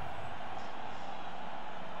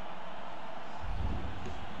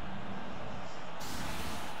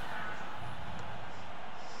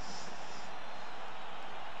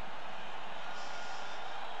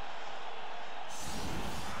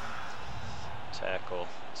 Tackle,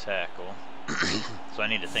 tackle. So I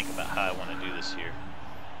need to think about how I want to do this here.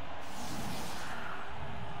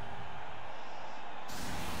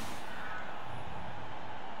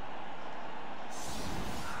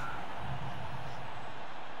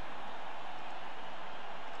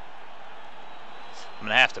 I'm going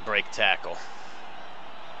to have to break tackle.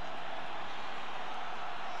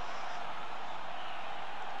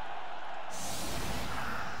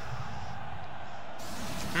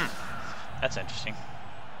 That's interesting.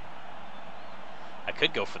 I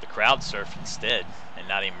could go for the crowd surf instead and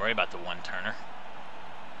not even worry about the one-turner.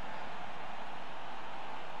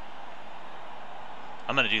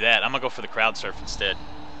 I'm going to do that. I'm going to go for the crowd surf instead.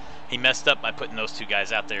 He messed up by putting those 2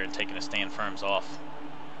 guys out there and taking a stand firms off.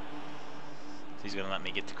 So he's going to let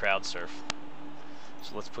me get the crowd surf.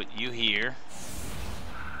 So let's put you here.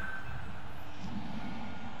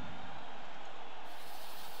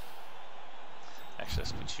 Actually,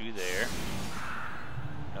 let's put you there.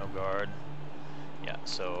 No guard. Yeah,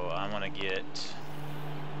 so I want to get...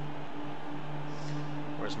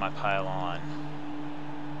 Where's my pylon?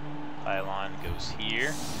 Pylon goes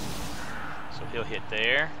here. So he'll hit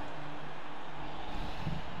there.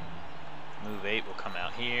 Move 8 will come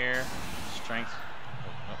out here. Strength.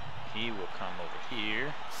 Oh, he will come over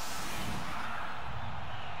here.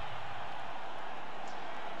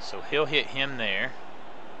 So he'll hit him there.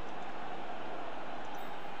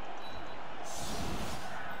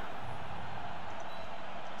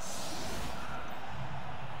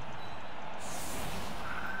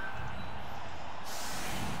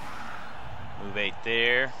 Move 8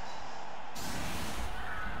 there.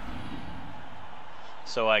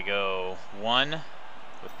 So I go 1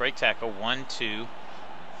 with break tackle, 1, 2,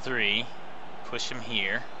 3, push him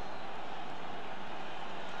here.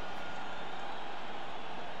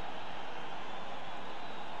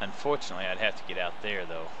 Unfortunately, I'd have to get out there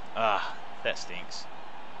though. Ah, that stinks.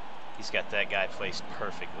 He's got that guy placed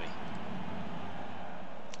perfectly.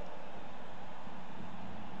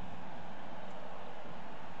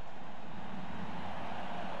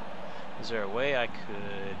 Is there a way I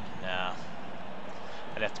could? No.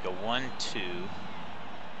 I'd have to go 1, 2,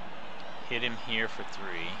 hit him here for 3.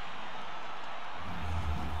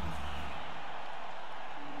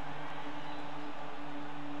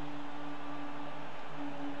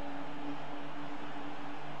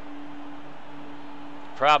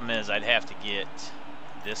 Problem is, I'd have to get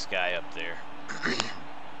this guy up there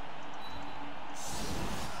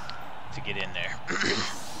to get in there.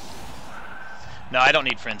 No, I don't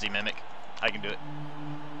need Frenzy Mimic. I can do it.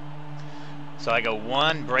 So I go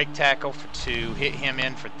 1, break tackle for 2, hit him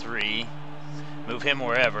in for 3, move him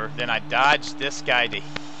wherever. Then I dodge this guy to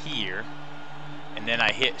here, and then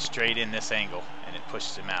I hit straight in this angle, and it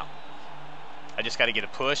pushes him out. I just got to get a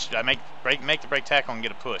push. I make the break tackle and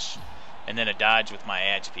get a push, and then a dodge with my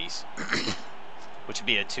edge piece, which would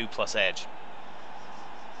be a 2 plus edge.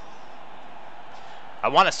 I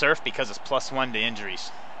want to surf because it's +1 to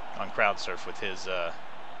injuries on crowd surf with his.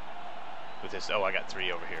 Oh, I got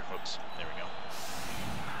 3 over here. Whoops. There we go.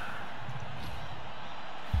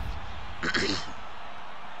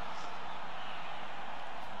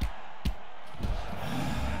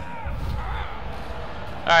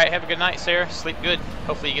 Alright, have a good night, Sarah. Sleep good.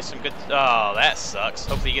 Hopefully you get some good... Oh, that sucks.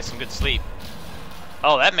 Hopefully you get some good sleep.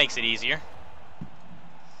 Oh, that makes it easier.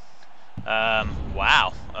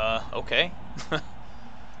 Wow. Okay.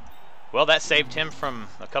 Well, that saved him from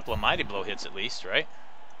a couple of Mighty Blow hits at least, right?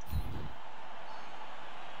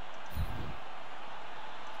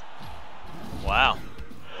 Wow.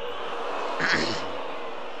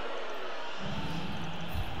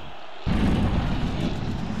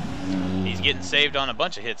 He's getting saved on a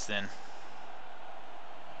bunch of hits then.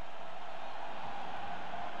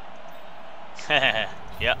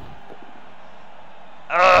 Yep.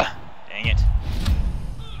 Ugh, dang it.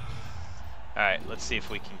 Alright, let's see if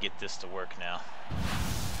we can get this to work now.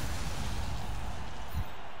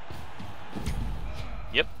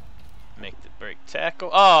 Yep. Make the break tackle.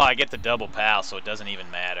 Oh, I get the double pal, so it doesn't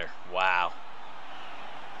even matter. Wow.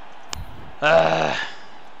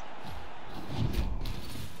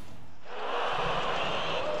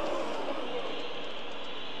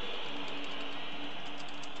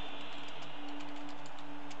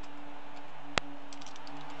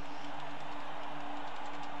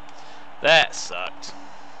 That sucked.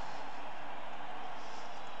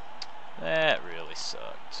 That really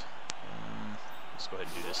sucked. Let's go ahead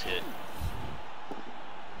and do this hit.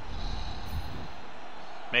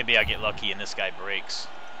 Maybe I get lucky and this guy breaks.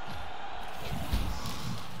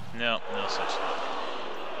 No, no such luck.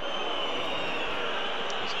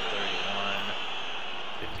 He's at 31,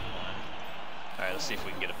 51. Alright, let's see if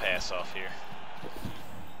we can get a pass off here.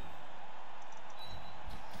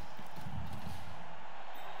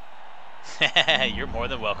 You're more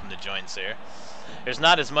than welcome to join, sir. There's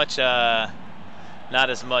not as much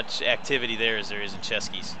activity there as there is in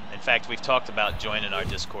Chesky's. In fact, we've talked about joining our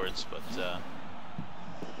Discords, but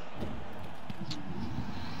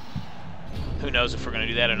who knows if we're going to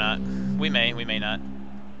do that or not. We may not.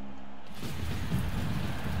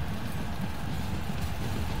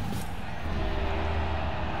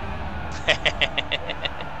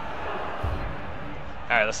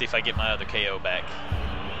 Alright, let's see if I get my other KO back.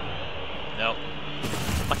 Nope.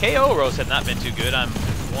 My KO rolls have not been too good. I'm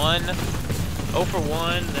 0 for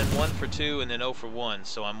 1, then 1 for 2, and then 0 for 1.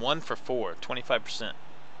 So I'm 1 for 4, 25%.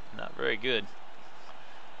 Not very good.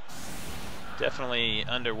 Definitely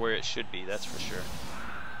under where it should be, that's for sure.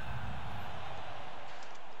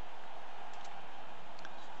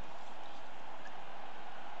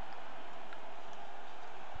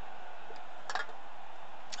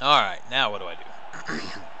 Alright, now what do I do?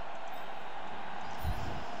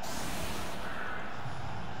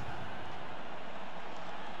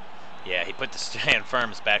 Yeah, he put the stand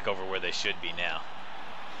firms back over where they should be now.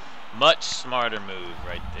 Much smarter move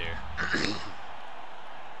right there.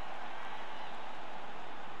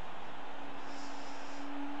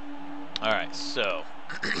 Alright, so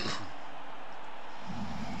we're going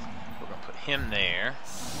to put him there.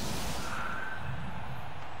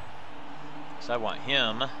 So I want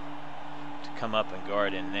him to come up and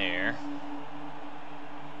guard in there.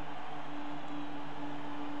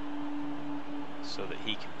 So that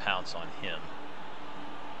he can pounce on him.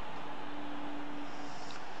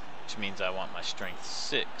 Which means I want my strength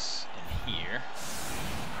 6 in here.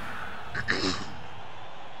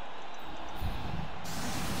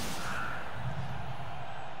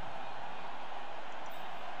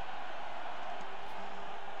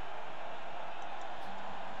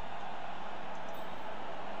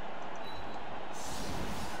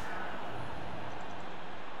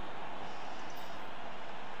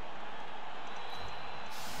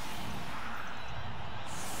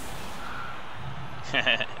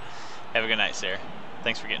 Have a good night, Sarah.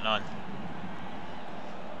 Thanks for getting on.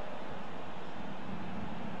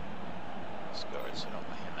 Guard, so I don't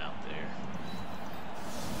want him out there.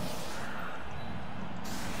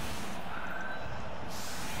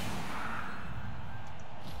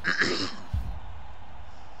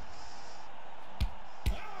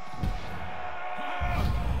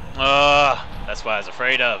 That's what I was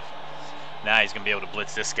afraid of. Now he's gonna be able to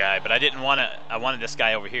blitz this guy, but I didn't want to. I wanted this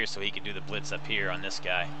guy over here so he could do the blitz up here on this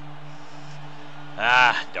guy.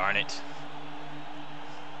 Ah, darn it!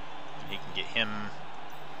 He can get him.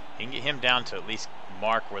 He can get him down to at least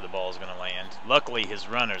mark where the ball is gonna land. Luckily, his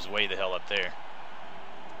runner's way the hell up there.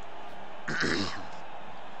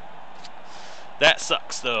 That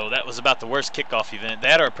sucks, though. That was about the worst kickoff event.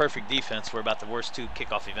 That or a perfect defense were about the worst 2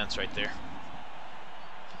 kickoff events right there.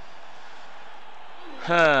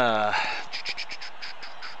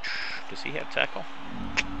 Does he have tackle?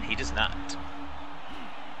 He does not.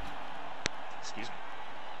 Excuse me.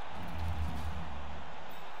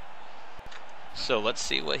 So let's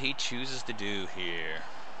see what he chooses to do here.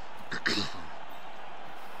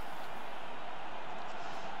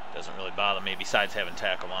 Doesn't really bother me besides having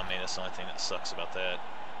tackle on me. That's the only thing that sucks about that.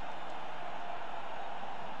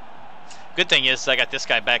 Good thing is I got this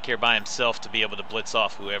guy back here by himself to be able to blitz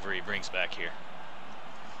off whoever he brings back here.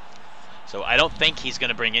 So I don't think he's going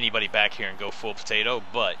to bring anybody back here and go full potato,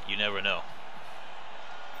 but you never know.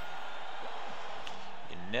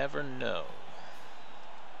 You never know.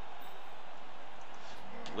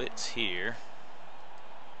 Blitz here.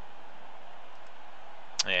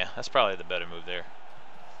 Yeah, that's probably the better move there.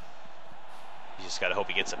 You just got to hope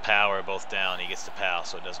he gets a power or both down. He gets the pow,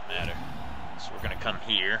 so it doesn't matter. So we're going to come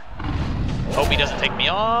here. Hope he doesn't take me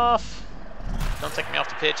off. Don't take me off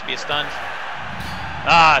the pitch. Be a stun.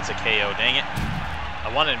 Ah, it's a KO, dang it.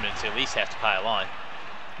 I wanted him to at least have to pile on.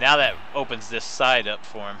 Now that opens this side up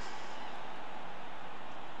for him.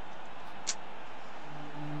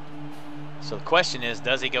 So the question is,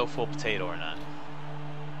 does he go full potato or not?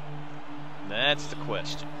 That's the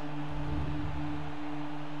question.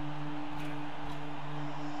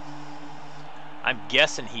 I'm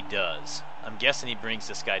guessing he does. I'm guessing he brings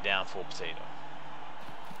this guy down full potato.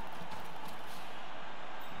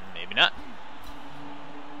 Maybe not.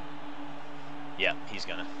 Yeah, he's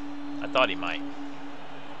gonna. I thought he might.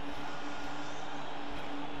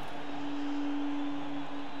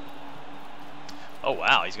 Oh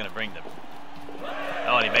wow, he's gonna bring the...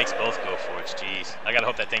 Oh, and he makes both go for it. Jeez. I gotta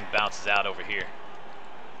hope that thing bounces out over here.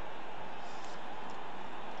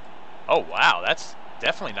 Oh wow, that's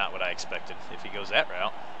definitely not what I expected if he goes that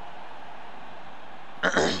route.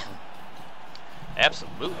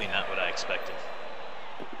 Absolutely not what I expected.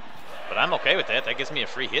 But I'm okay with that. That gives me a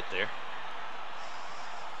free hit there.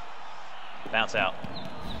 Bounce out.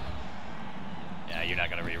 Yeah, you're not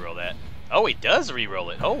going to re-roll that. Oh, he does re-roll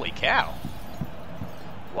it. Holy cow.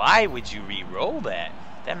 Why would you re-roll that?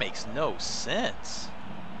 That makes no sense.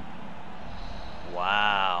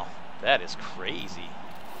 Wow. That is crazy.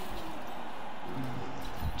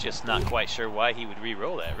 Just not quite sure why he would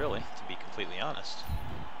re-roll that, really, to be completely honest.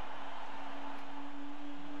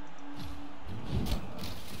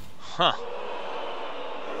 Huh.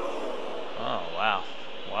 Oh, wow.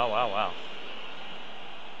 Wow, wow, wow.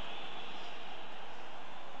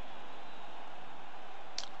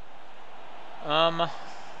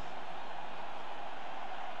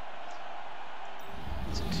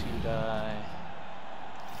 It's a 2-die.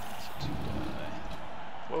 It's a 2-die.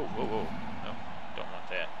 Whoa, whoa, whoa. No, don't want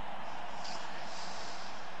that.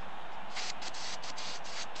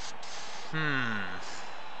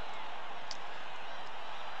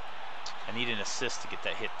 I need an assist to get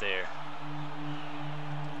that hit there.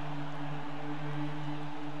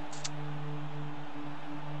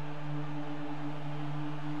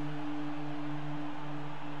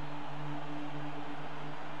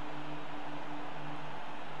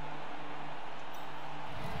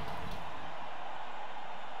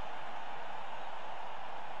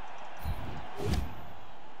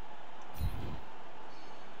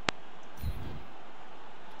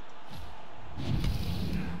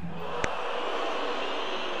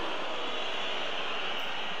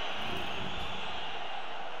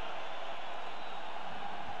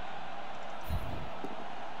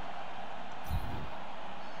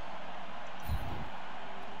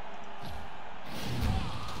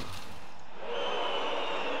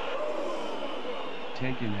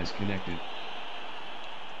 Tankin has connected.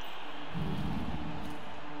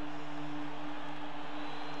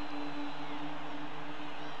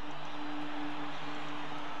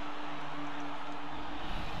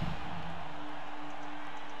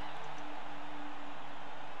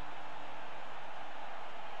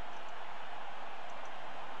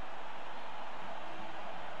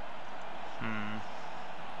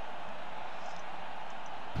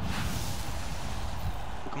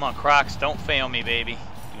 Come on, Crocs, don't fail me, baby.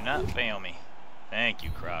 Do not fail me. Thank you,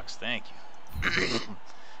 Crocs, thank you.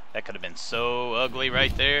 That could have been so ugly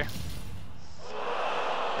right there.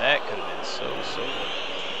 That could have been so ugly.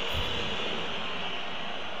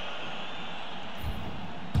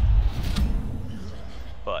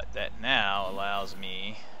 But that now allows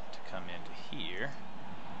me to come into here.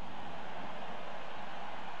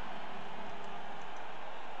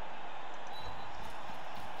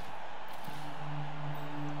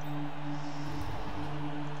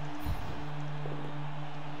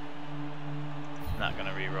 Not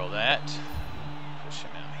gonna re-roll that. Push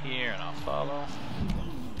him out here and I'll follow.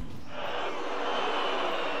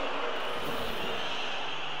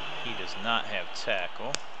 He does not have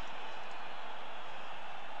tackle.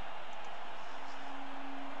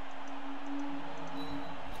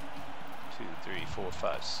 Two, 3, 4,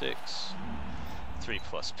 5, 6. 3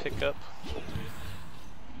 plus pickup.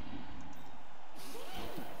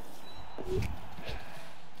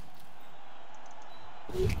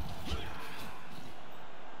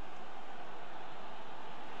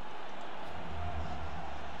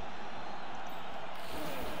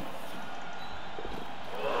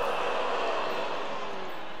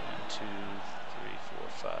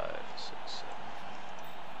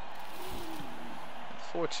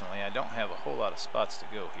 Unfortunately, I don't have a whole lot of spots to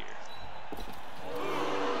go here.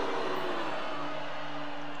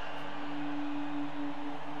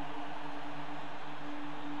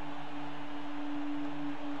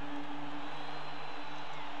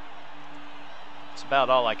 It's about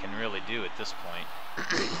all I can really do at this point.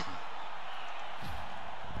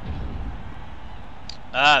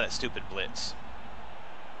 Ah, that stupid blitz.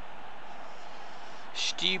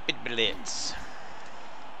 Stupid blitz.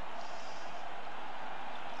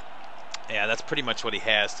 Yeah, that's pretty much what he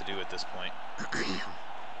has to do at this point.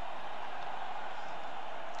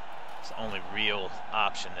 It's the only real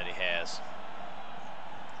option that he has.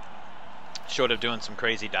 Short of doing some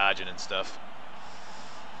crazy dodging and stuff.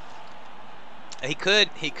 He could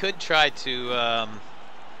try to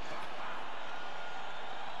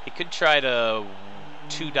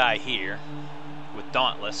two die here with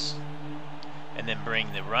Dauntless and then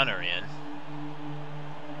bring the runner in.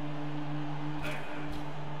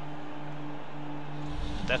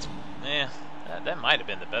 That's that might have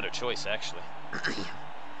been the better choice actually.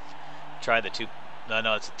 Try the two.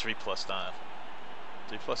 No, it's a 3+ Dauntless.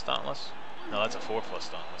 3+ Dauntless? No, that's a 4+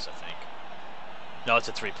 Dauntless, I think. No, it's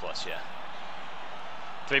a 3+, yeah.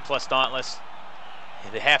 3+ Dauntless.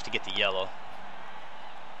 They have to get the yellow.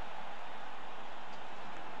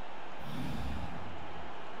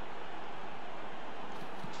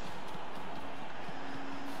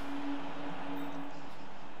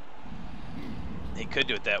 He could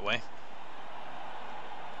do it that way.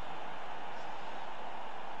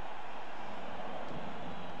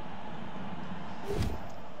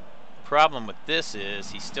 Problem with this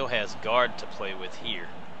is he still has guard to play with here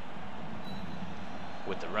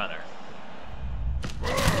with the runner.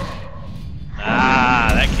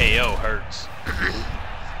 Ah, that KO hurts.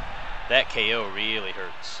 That KO really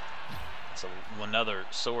hurts. It's another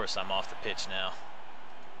source. I'm off the pitch now.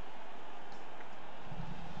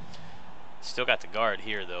 Still got the guard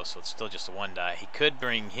here though, so it's still just a 1 die. He could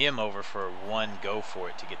bring him over for a 1 go for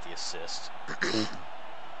it to get the assist.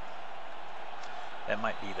 That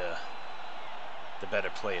might be the better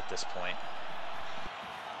play at this point.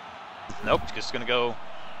 Nope, just gonna go.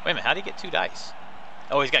 Wait a minute, how did he get 2 dice?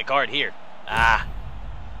 Oh, he's got guard here. Ah,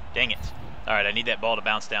 dang it. All right, I need that ball to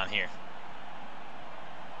bounce down here.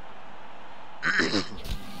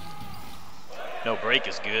 No break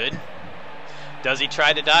is good. Does he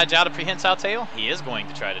try to dodge out a prehensile tail? He is going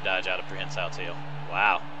to try to dodge out a prehensile tail.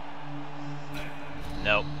 Wow.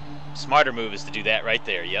 Nope. Smarter move is to do that right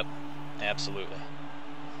there. Yep. Absolutely.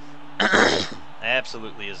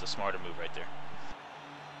 Absolutely is the smarter move right there.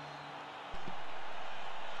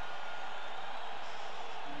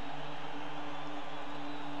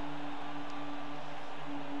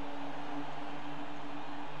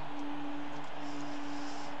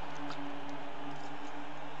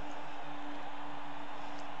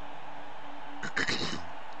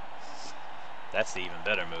 That's the even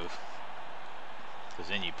better move, because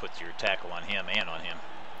then you put your tackle on him and on him.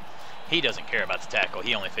 He doesn't care about the tackle.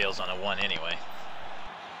 He only fails on a 1 anyway.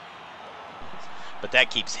 But that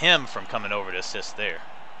keeps him from coming over to assist there.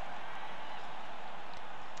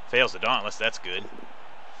 Fails the Dauntless. That's good.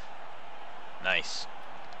 Nice.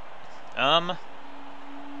 I'm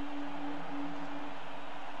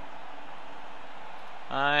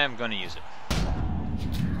going to use it.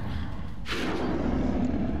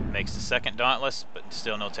 Makes the second Dauntless, but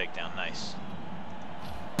still no takedown. Nice.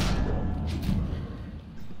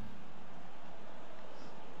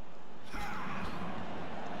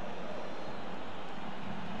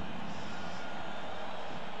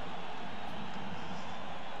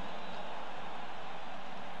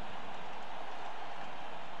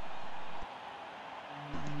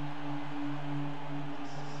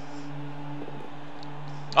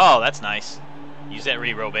 Oh, that's nice. Use that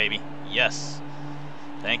re-roll, baby. Yes.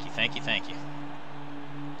 Thank you, thank you, thank you.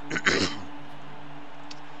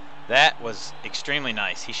 That was extremely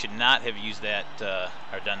nice. He should not have used that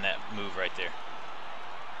or done that move right there.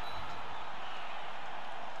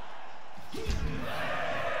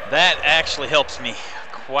 That actually helps me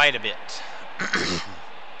quite a bit.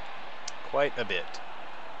 Quite a bit.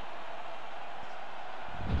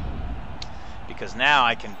 Because now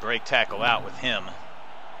I can break tackle out with him.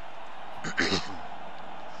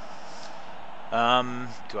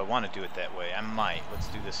 Do I want to do it that way? I might. Let's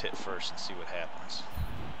do this hit first and see what happens.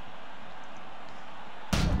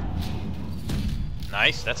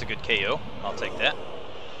 Nice, that's a good KO. I'll take that.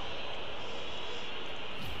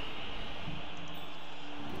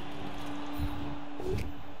 We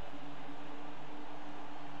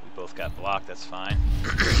both got blocked, that's fine.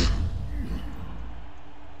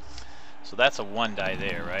 So that's a 1 die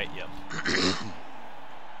there, right? Yep.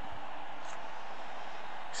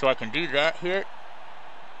 So I can do that hit,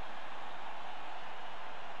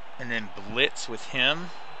 and then blitz with him,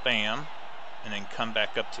 bam, and then come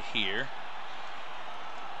back up to here.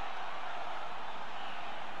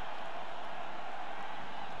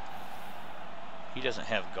 He doesn't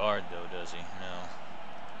have guard though, does he?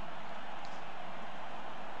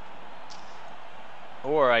 No.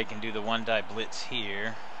 Or I can do the 1 die blitz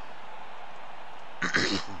here.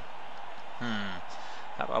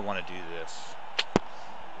 How do I want to do this?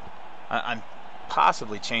 I'm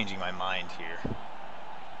possibly changing my mind here.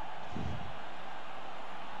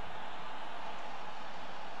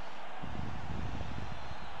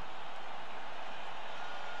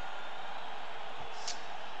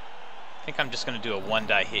 I think I'm just going to do a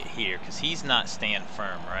 1-die hit here, because he's not staying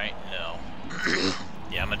firm, right? No.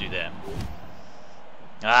 Yeah, I'm going to do that.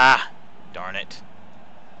 Ah! Darn it.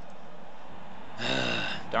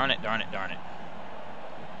 Darn it, darn it, darn it.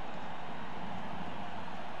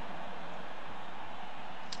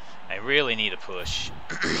 I really need a push.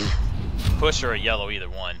 Push or a yellow, either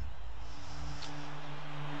one.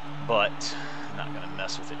 But I'm not going to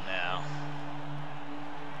mess with it now.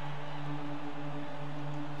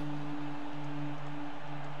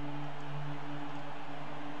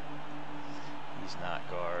 He's not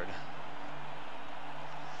guard.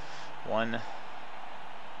 1,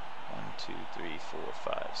 2, 3, 4,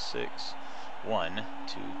 5, 6. 1,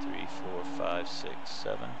 2, 3, 4, 5, 6,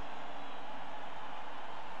 7.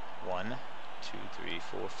 1, 2, 3,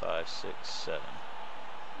 4, 5, 6, 7.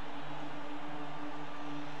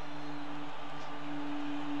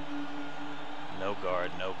 No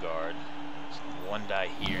guard, no guard. So 1 die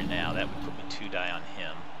here now. That would put me 2 die on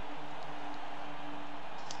him.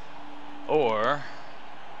 Or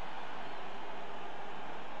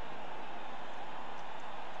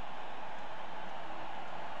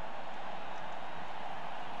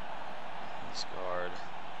he's guard.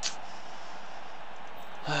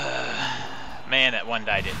 Man, that 1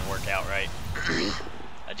 die didn't work out right.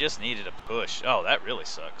 I just needed a push. Oh, that really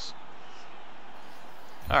sucks.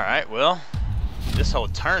 Alright, well, this whole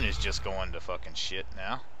turn is just going to fucking shit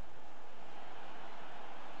now.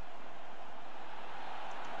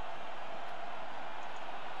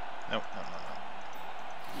 Nope, no, no,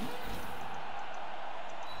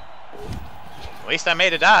 no. At least I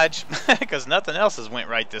made a dodge, because nothing else has went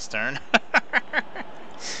right this turn.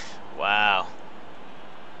 Wow.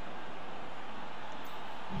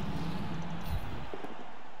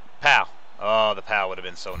 Pow. Oh, the pow would have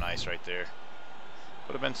been so nice right there.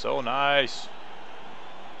 Would have been so nice.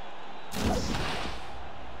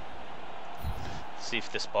 See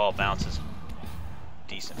if this ball bounces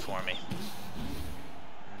decent for me.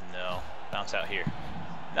 No. Bounce out here.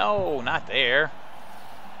 No, not there.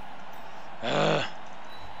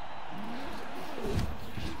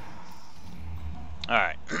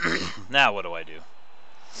 Alright. Now what do I do?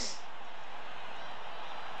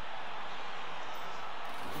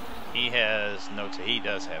 He has no he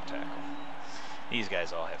does have tackle. These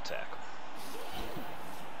guys all have tackle.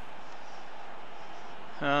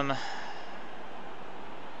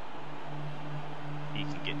 He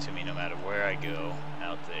can get to me no matter where I go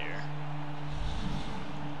out there.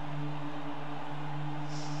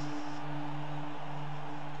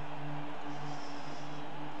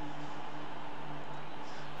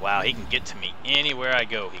 Wow, he can get to me anywhere I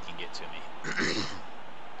go. He can get to me.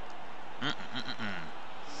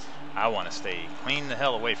 I want to stay clean the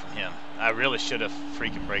hell away from him. I really should have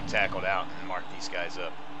freaking break tackled out and marked these guys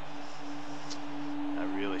up. I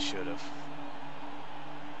really should have.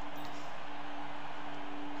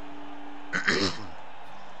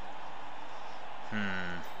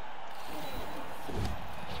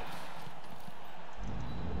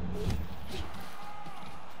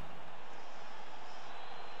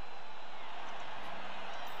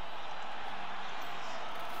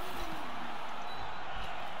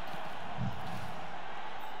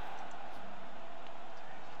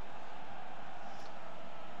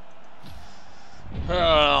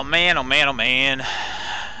 Oh man, oh man, oh man.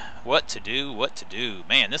 What to do, what to do.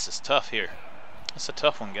 Man, this is tough here. It's a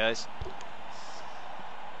tough one, guys.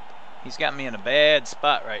 He's got me in a bad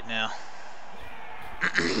spot right now.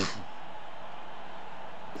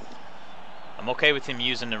 I'm okay with him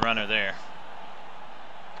using the runner there.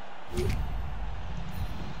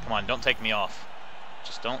 Come on, don't take me off.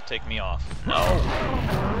 Just don't take me off. No!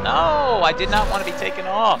 No! I did not want to be taken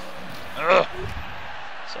off. Ugh.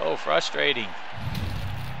 So frustrating.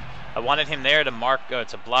 I wanted him there to mark,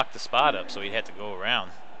 to block the spot up, so he'd have to go around.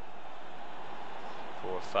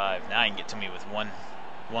 4, 5. Now he can get to me with one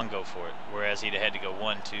go for it. Whereas he'd have had to go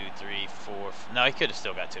 1, 2, 3, 4. No, he could have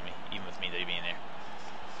still got to me, even with me being there.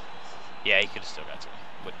 Yeah, he could have still got to me.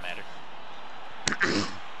 Wouldn't matter.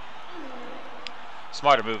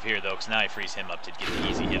 Smarter move here, though, because now he frees him up to get an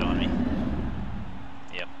easy hit on me.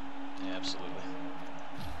 Yep. Yeah, absolutely.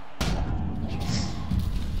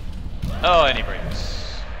 Oh, and he breaks.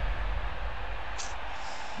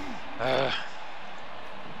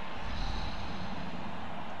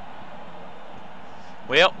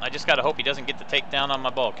 Well, I just gotta hope he doesn't get the takedown on my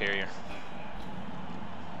ball carrier.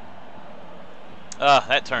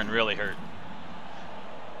 That turn really hurt.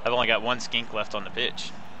 I've only got one skink left on the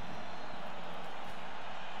pitch.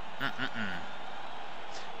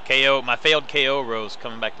 KO, my failed KO rose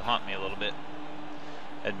coming back to haunt me a little bit.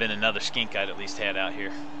 Had been another skink I'd at least had out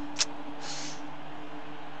here.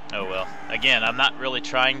 Oh well. Again, I'm not really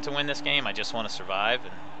trying to win this game. I just want to survive,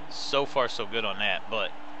 and so far so good on that.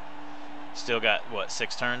 But still got what,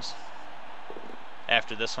 6 turns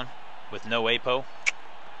after this one with no APO.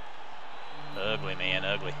 Ugly, man,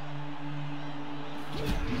 ugly.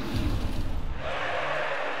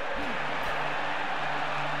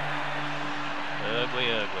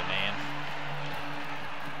 Ugly, ugly, man.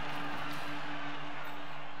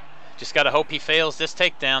 Just gotta hope he fails this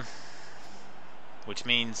takedown, which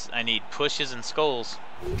means I need pushes and skulls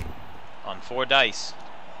on 4 dice.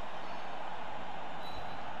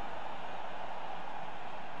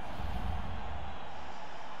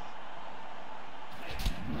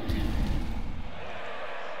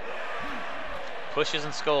 Pushes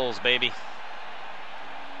and skulls, baby.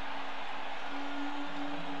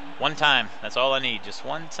 One time. That's all I need. Just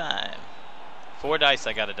one time. 4 dice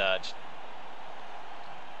I gotta dodge.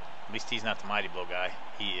 At least he's not the Mighty Blow guy.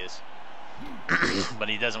 He is. But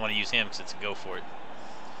he doesn't want to use him because it's a go for it.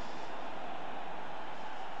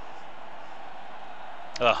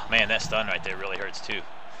 Oh, man, that stun right there really hurts too.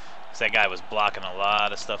 Because that guy was blocking a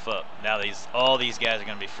lot of stuff up. Now all these guys are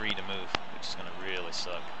going to be free to move, which is going to really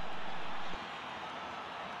suck.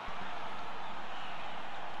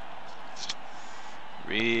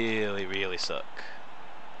 Really, really suck.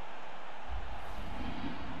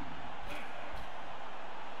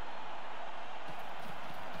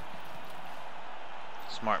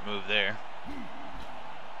 Smart move there.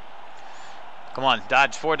 Come on,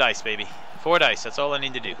 dodge 4 dice, baby. 4 dice, that's all I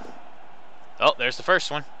need to do. Oh, there's the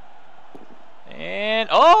first one. And,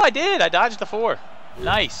 oh, I did. I dodged the 4.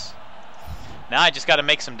 Nice. Now I just got to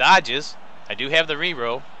make some dodges. I do have the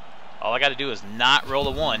reroll. All I got to do is not roll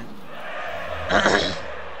a 1. If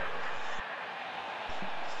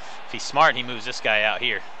he's smart, he moves this guy out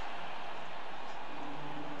here.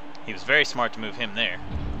 He was very smart to move him there.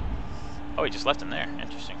 Oh, he just left him there.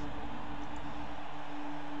 Interesting.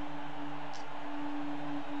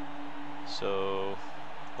 So,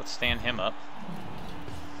 let's stand him up.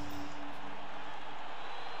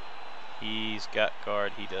 He's got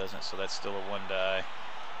guard, he doesn't, so that's still a 1 die.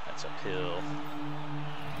 That's a pill.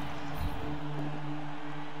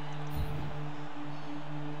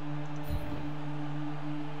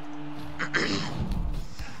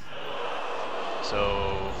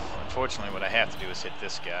 So, unfortunately, what I have to do is hit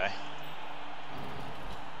this guy.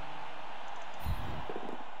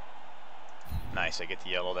 Nice, I get the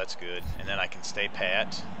yellow, that's good. And then I can stay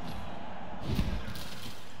pat.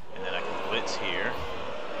 And then I can blitz here.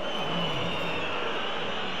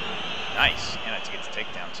 Nice, and I get the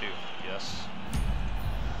takedown too, yes.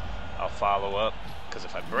 I'll follow up, because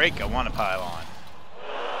if I break, I want to pile on.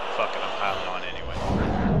 Fuck it, I'm piling on anyway.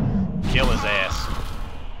 Kill his ass.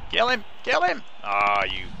 Kill him! Kill him! Ah,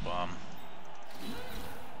 you bum.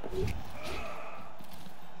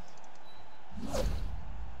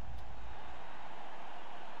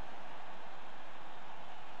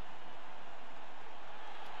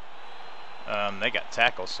 They got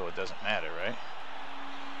tackles, so it doesn't matter, right?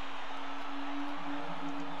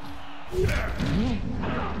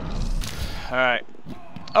 Alright.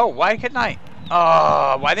 Oh, why couldn't I?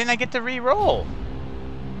 Oh, why didn't I get to re-roll?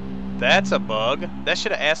 That's a bug. That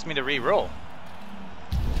should have asked me to re-roll.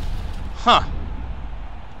 Huh.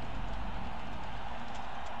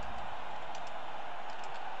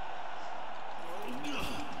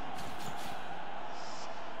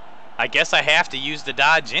 I guess I have to use the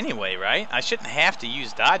dodge anyway, right? I shouldn't have to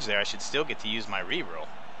use dodge there. I should still get to use my re-roll.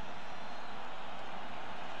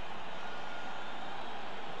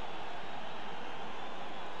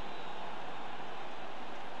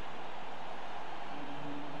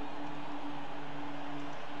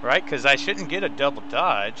 Right? Because I shouldn't get a double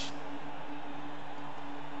dodge.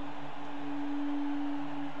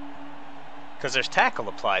 Because there's tackle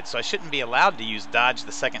applied, so I shouldn't be allowed to use dodge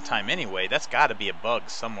the second time anyway. That's got to be a bug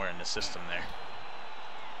somewhere in the system there.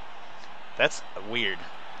 That's weird.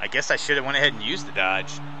 I guess I should have went ahead and used the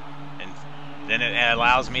dodge. And then it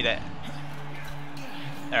allows me to...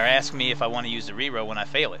 or ask me if I want to use the reroll when I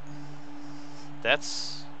fail it.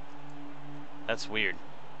 That's weird.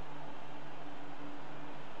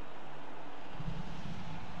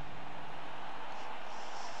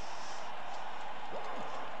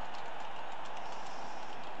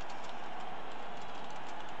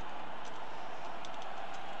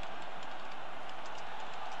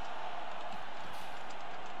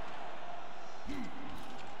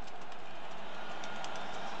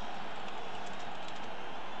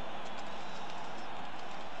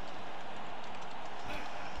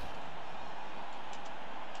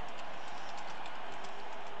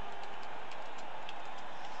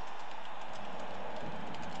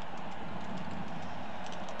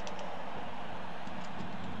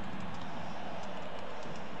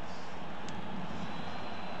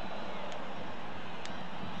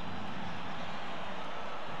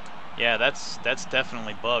 Yeah, that's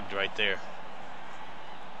definitely bugged right there.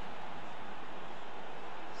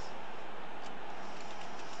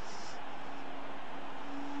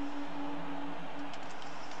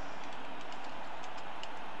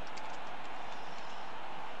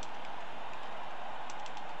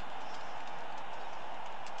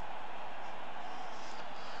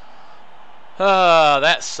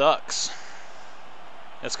 That sucks.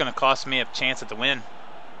 That's going to cost me a chance at the win.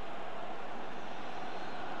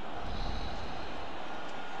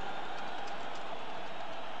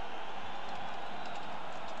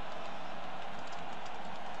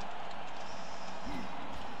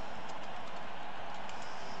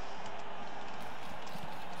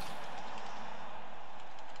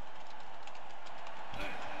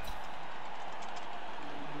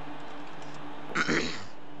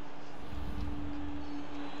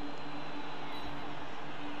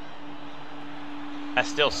 That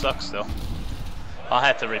still sucks though. I'll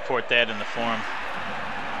have to report that in the forum.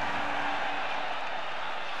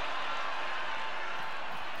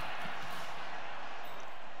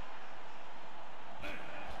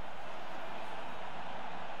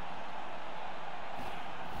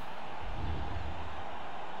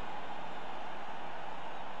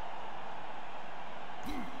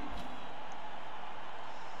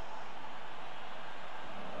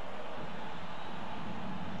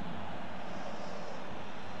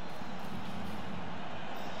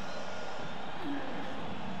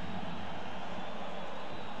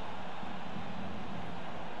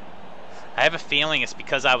 I have a feeling it's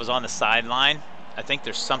because I was on the sideline. I think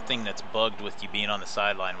there's something that's bugged with you being on the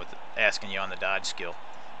sideline with asking you on the dodge skill,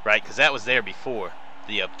 right? Because that was there before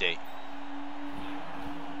the update.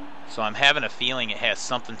 So I'm having a feeling it has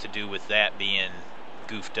something to do with that being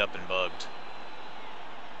goofed up and bugged.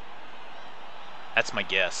 That's my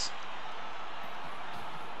guess.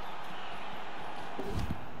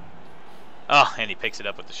 Oh, and he picks it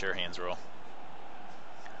up with the sure hands roll.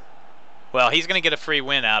 Well, he's going to get a free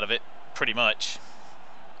win out of it. Pretty much,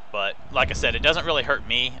 but like I said, it doesn't really hurt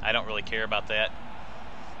me. I don't really care about that.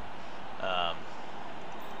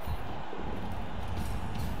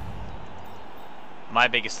 My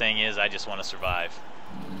biggest thing is I just want to survive.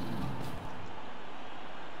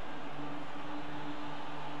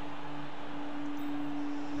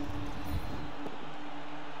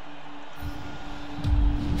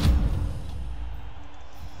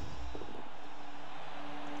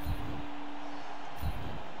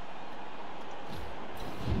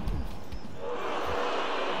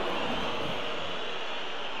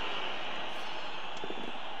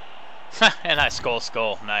 And I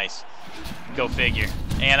skull. Nice. Go figure.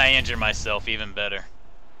 And I injure myself even better.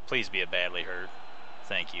 Please be a badly hurt.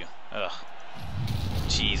 Thank you. Ugh.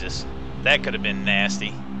 Jesus. That could have been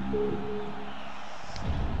nasty.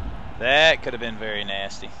 That could have been very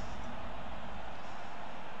nasty.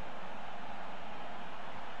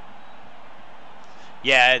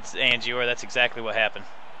 Yeah, it's Angior. That's exactly what happened.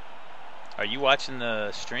 Are you watching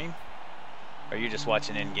the stream? Or are you just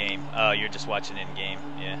watching in-game? Oh, you're just watching in-game.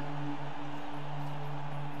 Yeah.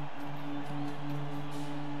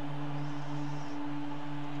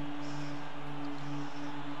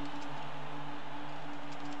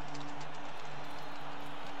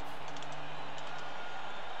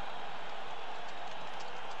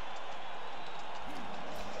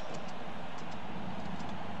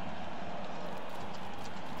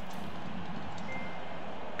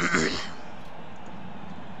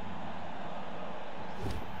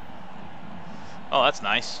 Oh, that's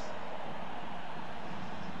nice.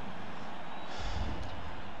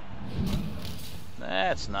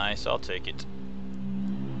 That's nice. I'll take it.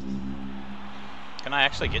 Can I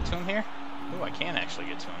actually get to him here? Ooh, I can actually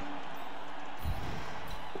get to him.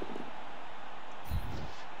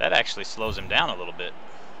 That actually slows him down a little bit.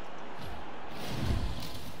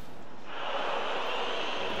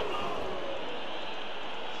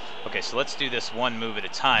 Okay, so let's do this one move at a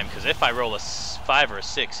time, because if I roll a 5 or a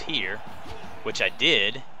 6 here, which I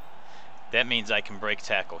did, that means I can break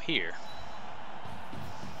tackle here.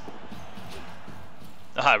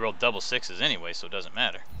 Oh, I rolled double 6s anyway, so it doesn't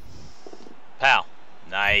matter. Pow.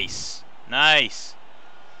 Nice. Nice.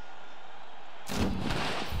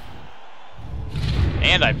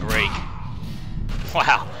 And I break.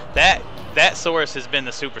 Wow. That Saurus has been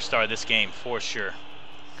the superstar of this game, for sure.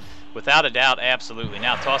 Without a doubt, absolutely.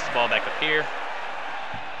 Now toss the ball back up here.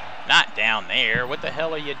 Not down there. What the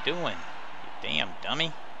hell are you doing? You damn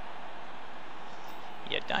dummy.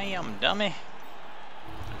 You damn dummy.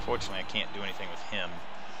 Unfortunately, I can't do anything with him.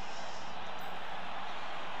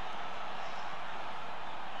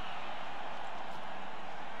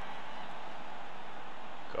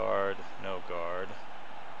 Guard, no guard.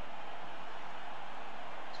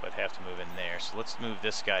 so let's move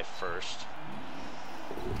this guy first.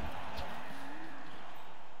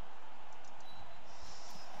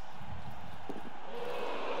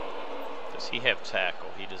 Does he have tackle?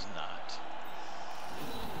 He does not.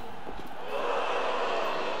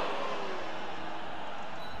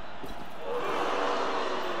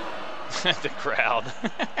 The crowd.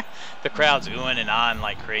 The crowd's oohing and on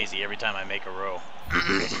like crazy every time I make a row.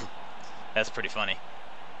 That's pretty funny.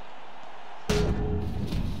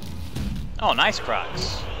 Oh, nice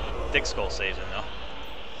Crocs. Thick Skull saves him though.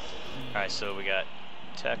 Alright, so we got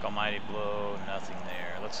Tech, Almighty Blow, nothing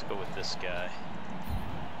there. Let's go with this guy.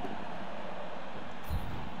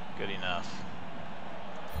 Good enough.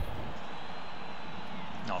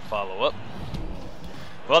 I'll follow up.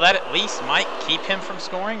 Well, that at least might keep him from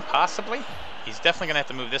scoring, possibly. He's definitely going to have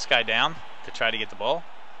to move this guy down to try to get the ball.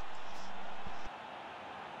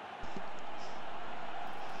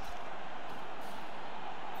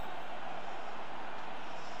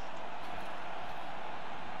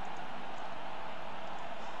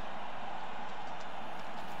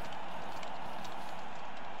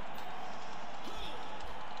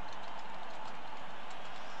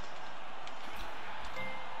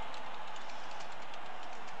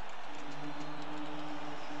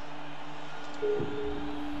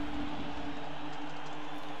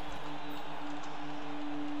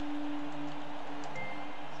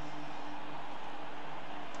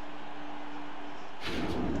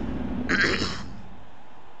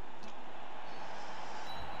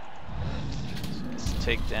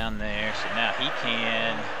 Take down there, so now he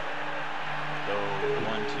can go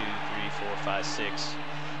 1, 2, 3, 4, 5, 6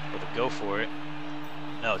 with a go for it.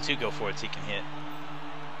 No, 2 go for it's he can hit.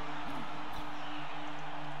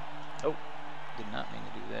 Oh, did not mean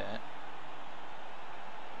to do that.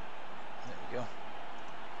 There we go.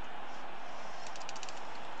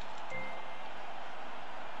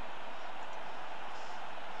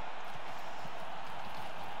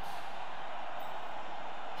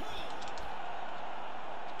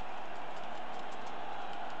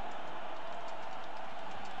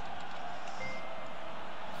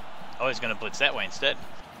 Oh, he's going to blitz that way instead.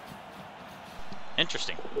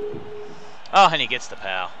 Interesting. Oh, and he gets the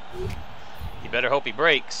POW. You better hope he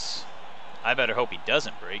breaks. I better hope he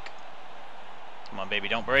doesn't break. Come on, baby,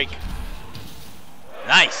 don't break.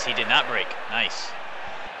 Nice, he did not break. Nice.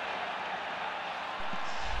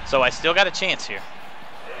 So I still got a chance here.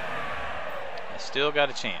 I still got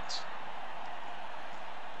a chance.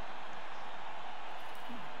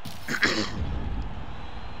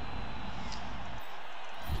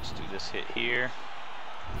 This hit here,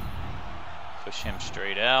 push him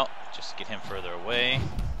straight out, just get him further away.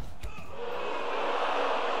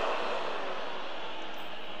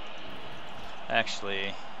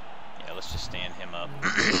 Actually, yeah, let's just stand him up.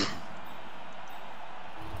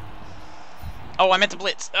 Oh, I meant to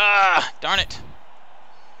blitz. Ah, darn it.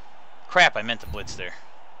 Crap, I meant to blitz there.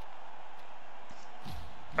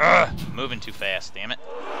 Moving too fast, damn it.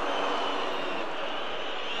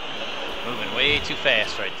 Moving way too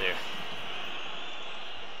fast right there.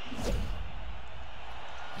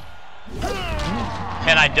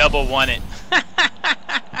 And I double won it.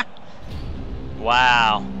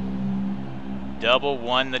 Wow. Double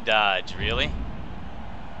won the dodge, really?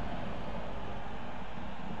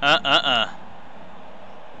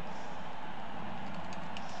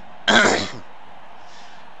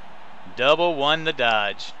 Double won the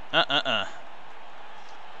dodge.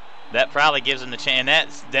 That probably gives him the chance.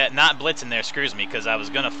 And that not blitzing there screws me because I was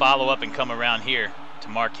going to follow up and come around here to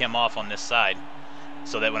mark him off on this side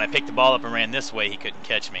so that when I picked the ball up and ran this way, he couldn't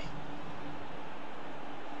catch me.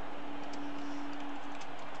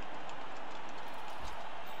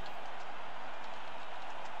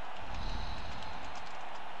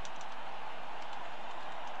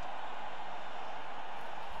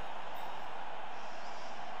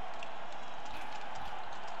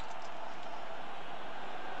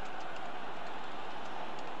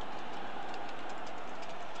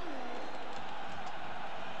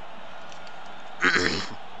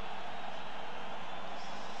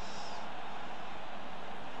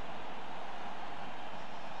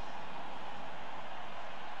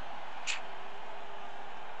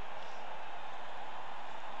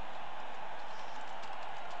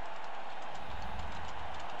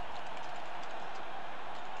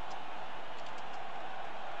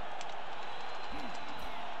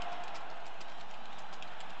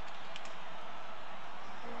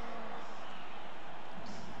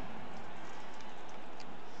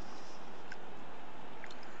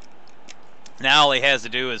 Now all he has to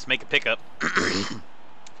do is make a pickup. If he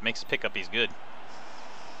makes a pickup, he's good.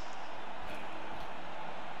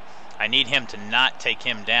 I need him to not take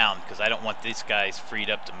him down because I don't want these guys freed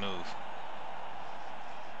up to move.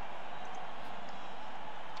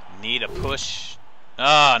 Need a push.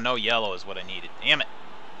 Ah, no yellow is what I needed. Damn it.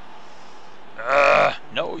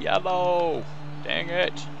 No yellow. Dang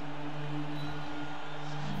it.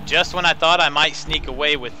 Just when I thought I might sneak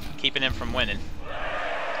away with keeping him from winning,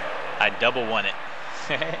 I double won it.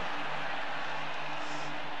 1, 2,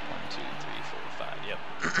 3, 4, 5. Yep.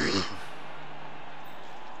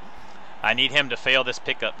 I need him to fail this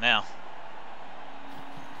pickup now.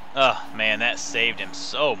 Oh man, that saved him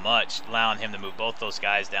so much, allowing him to move both those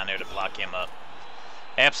guys down there to block him up.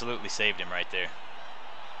 Absolutely saved him right there.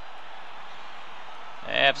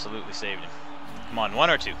 Absolutely saved him. Come on, 1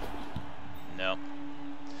 or 2. No.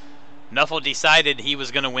 Nuffle decided he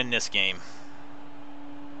was going to win this game.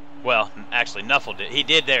 Well, actually, Nuffle did. He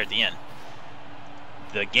did there at the end.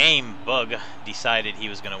 The game bug decided he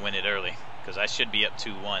was going to win it early, because I should be up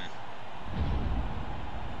 2-1.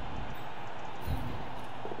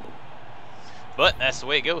 But that's the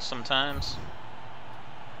way it goes sometimes.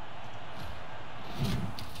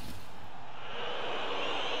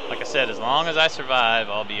 Like I said, as long as I survive,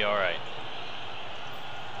 I'll be alright.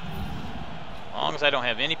 As long as I don't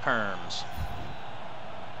have any perms.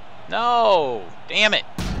 No! Damn it!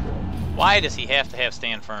 Why does he have to have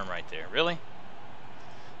stand firm right there? Really?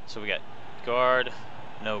 So we got guard,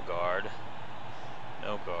 no guard,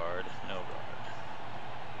 no guard, no guard.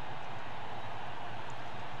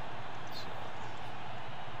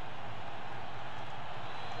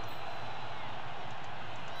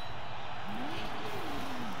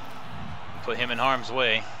 Put him in harm's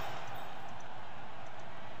way.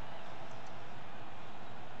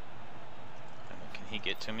 Can he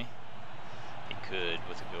get to me? He could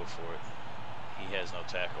with a go for it. He has no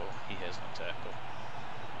tackle. He has no tackle.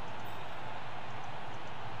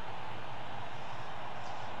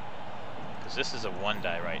 Because this is a 1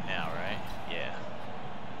 die right now, right? Yeah.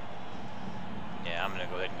 Yeah, I'm going to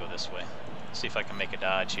go ahead and go this way. See if I can make a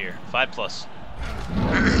dodge here. 5+.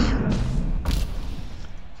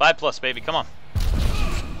 5+, baby, come on.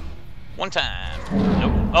 1 time.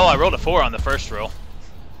 Nope. Oh, I rolled a 4 on the first roll.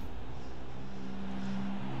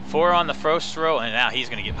 4 on the first row, and now he's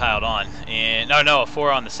going to get piled on. And no, a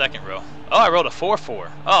 4 on the second row. Oh, I rolled a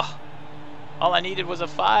 4-4. Oh, all I needed was a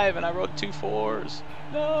 5, and I rolled 2 4s.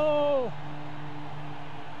 No.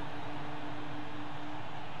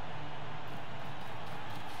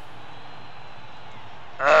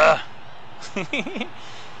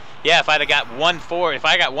 Yeah, if I'd have got 1 4, if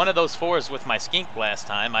I got one of those 4s with my skink last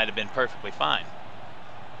time, I'd have been perfectly fine.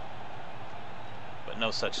 But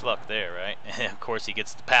no such luck there, right? And of course he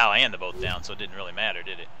gets the POW and the boat down, so it didn't really matter,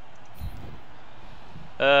 did it?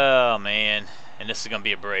 Oh man, and this is gonna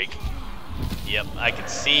be a break. Yep, I could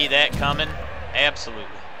see that coming. Absolutely.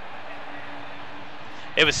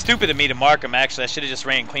 It was stupid of me to mark him, actually. I should have just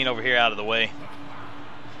ran clean over here out of the way.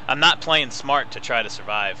 I'm not playing smart to try to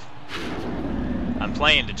survive. I'm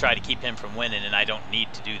playing to try to keep him from winning, and I don't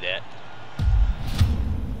need to do that.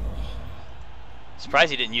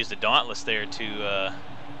 Surprised he didn't use the Dauntless there to,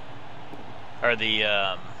 or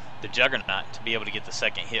the Juggernaut to be able to get the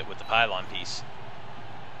second hit with the pylon piece.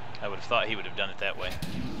 I would have thought he would have done it that way.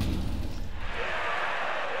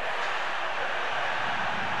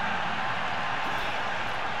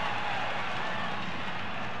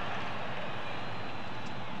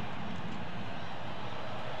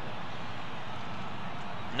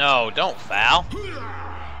 No, don't foul.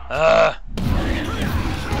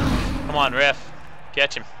 Come on, ref.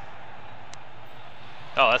 Catch him.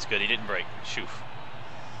 Oh, that's good. He didn't break. Shoof.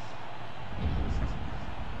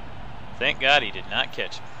 Thank God he did not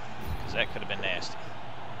catch him, because that could have been nasty.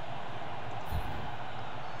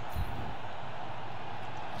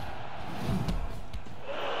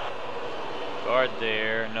 Guard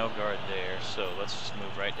there, no guard there. So let's just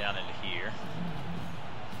move right down into here.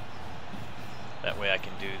 That way I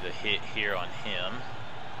can do the hit here on him.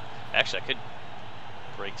 Actually, I could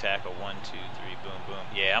break tackle 1, 2, 3, boom, boom.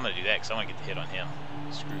 Yeah, I'm going to do that because I want to get the hit on him.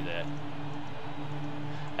 Screw that.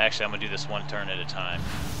 Actually, I'm going to do this 1 turn at a time.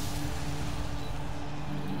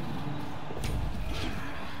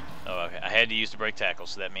 Oh, okay. I had to use the break tackle,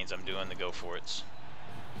 so that means I'm doing the go for it's.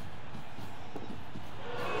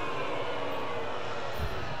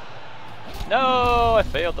 No, I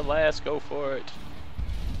failed the last go for it.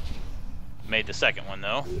 Made the second one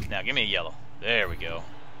though. Now give me a yellow. There we go.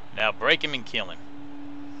 Now break him and kill him.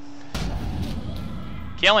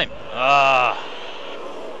 Kill him. Ah.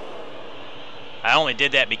 I only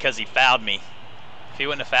did that because he fouled me. If he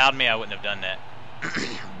wouldn't have fouled me, I wouldn't have done that.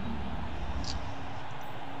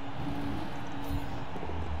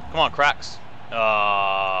 Come on, Crocs.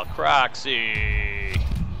 Oh, Croxy.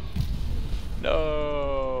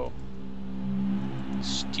 No.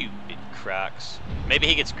 Stupid Crocs. Maybe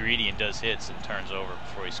he gets greedy and does hits and turns over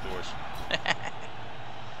before he scores.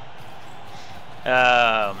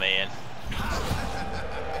 Oh, man.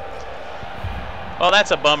 Well,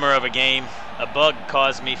 that's a bummer of a game. A bug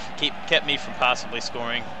caused me, kept me from possibly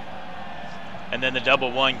scoring. And then the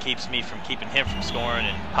double one keeps me from keeping him from scoring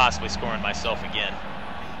and possibly scoring myself again.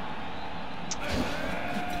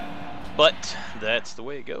 But that's the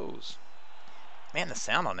way it goes. Man, the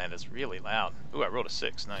sound on that is really loud. Ooh, I rolled a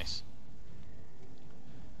 6. Nice.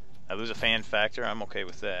 I lose a fan factor. I'm okay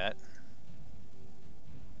with that.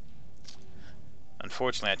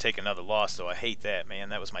 Unfortunately, I take another loss, though. I hate that, man.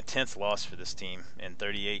 That was my 10th loss for this team in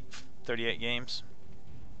 38 games.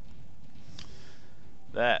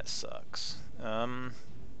 That sucks. Mountain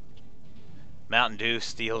Dew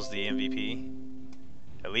steals the MVP.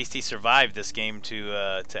 At least he survived this game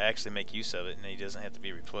to actually make use of it, and he doesn't have to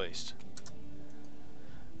be replaced.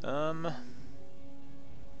 And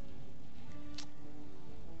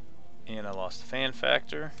I lost the fan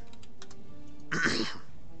factor.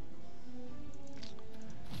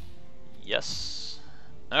 Yes.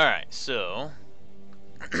 Alright, so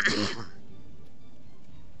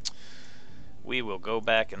we will go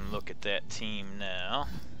back and look at that team now.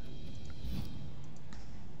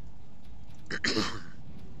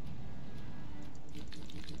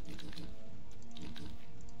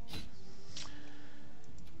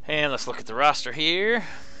 And let's look at the roster here.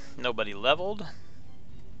 Nobody leveled.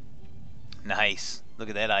 Nice. Look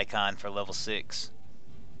at that icon for level 6.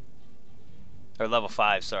 Or level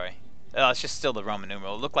 5, sorry. Oh, it's just still the Roman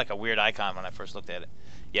numeral. It looked like a weird icon when I first looked at it.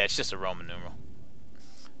 Yeah, it's just a Roman numeral.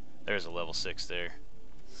 There's a level 6 there.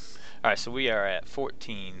 Alright, so we are at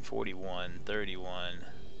 14, 41, 31,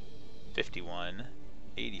 51,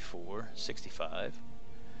 84, 65,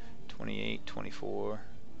 28, 24,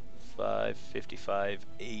 5, 55,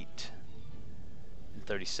 8, and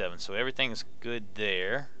 37. So everything's good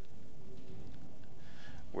there.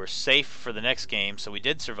 We're safe for the next game, so we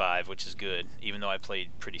did survive, which is good, even though I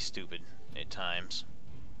played pretty stupid at times.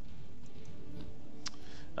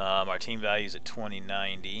 Our team value is at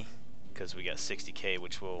 2090 because we got 60k,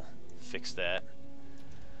 which will fix that.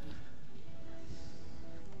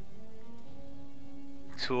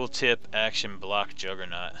 Tooltip action block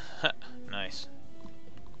juggernaut. Nice.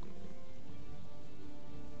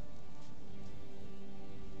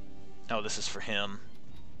 Oh, this is for him.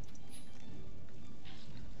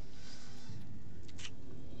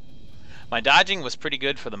 My dodging was pretty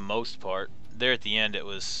good for the most part. There at the end it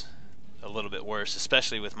was a little bit worse,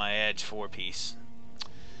 especially with my edge 4-piece.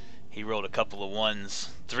 He rolled a couple of ones,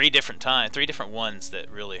 3 different ones that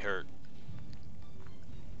really hurt.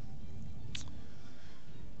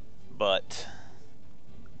 But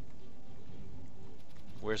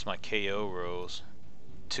where's my KO rolls?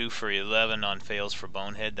 2 for 11 on fails for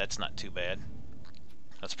Bonehead. That's not too bad.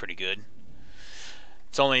 That's pretty good.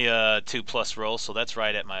 It's only 2+ rolls, so that's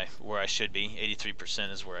right at where I should be.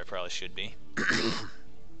 83% is where I probably should be.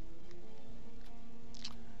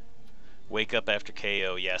 Wake up after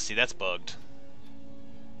KO. Yeah, see, that's bugged.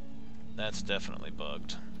 That's definitely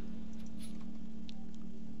bugged.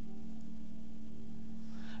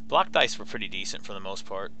 Block dice were pretty decent for the most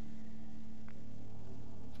part.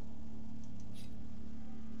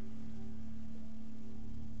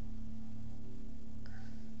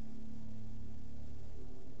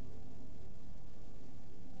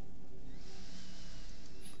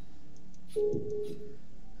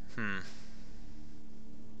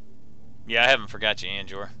 Yeah, I haven't forgot you,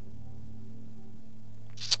 Anjor.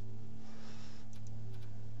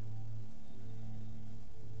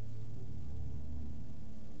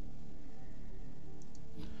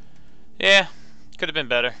 Yeah, could have been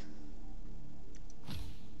better.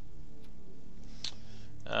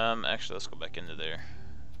 Actually, let's go back into there.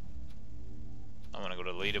 I want to go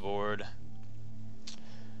to leaderboard.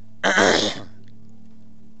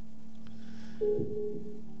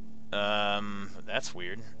 That's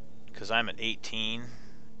weird, because I'm at 18.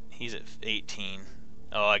 He's at 18.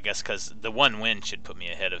 Oh, I guess because the 1 win should put me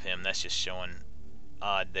ahead of him. That's just showing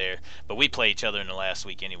odd there. But we play each other in the last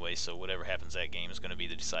week anyway, so whatever happens that game is going to be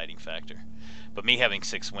the deciding factor. But me having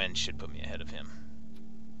 6 wins should put me ahead of him.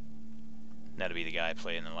 That'll be the guy I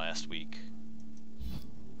play in the last week.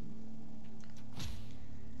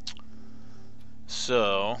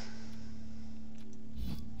 So,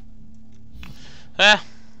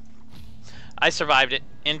 I survived it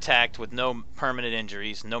intact with no permanent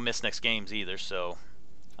injuries, no missed next games either, so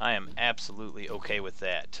I am absolutely okay with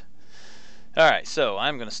that. Alright, so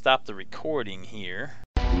I'm going to stop the recording here.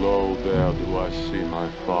 Lo, there do I see my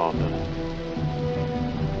father.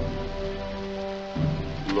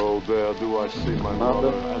 Lo, there do I see my mother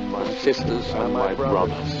and my sisters and my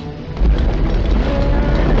brothers.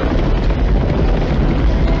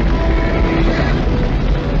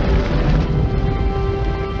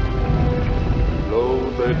 Lo,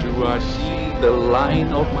 there do I see the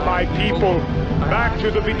line of my people back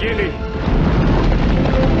to the beginning.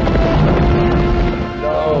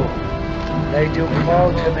 Lo, they do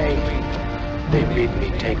call to me. They bid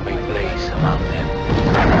me take my place among them.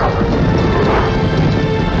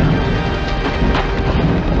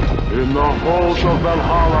 In the halls of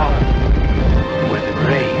Valhalla, Where the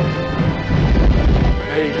brave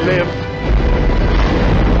they live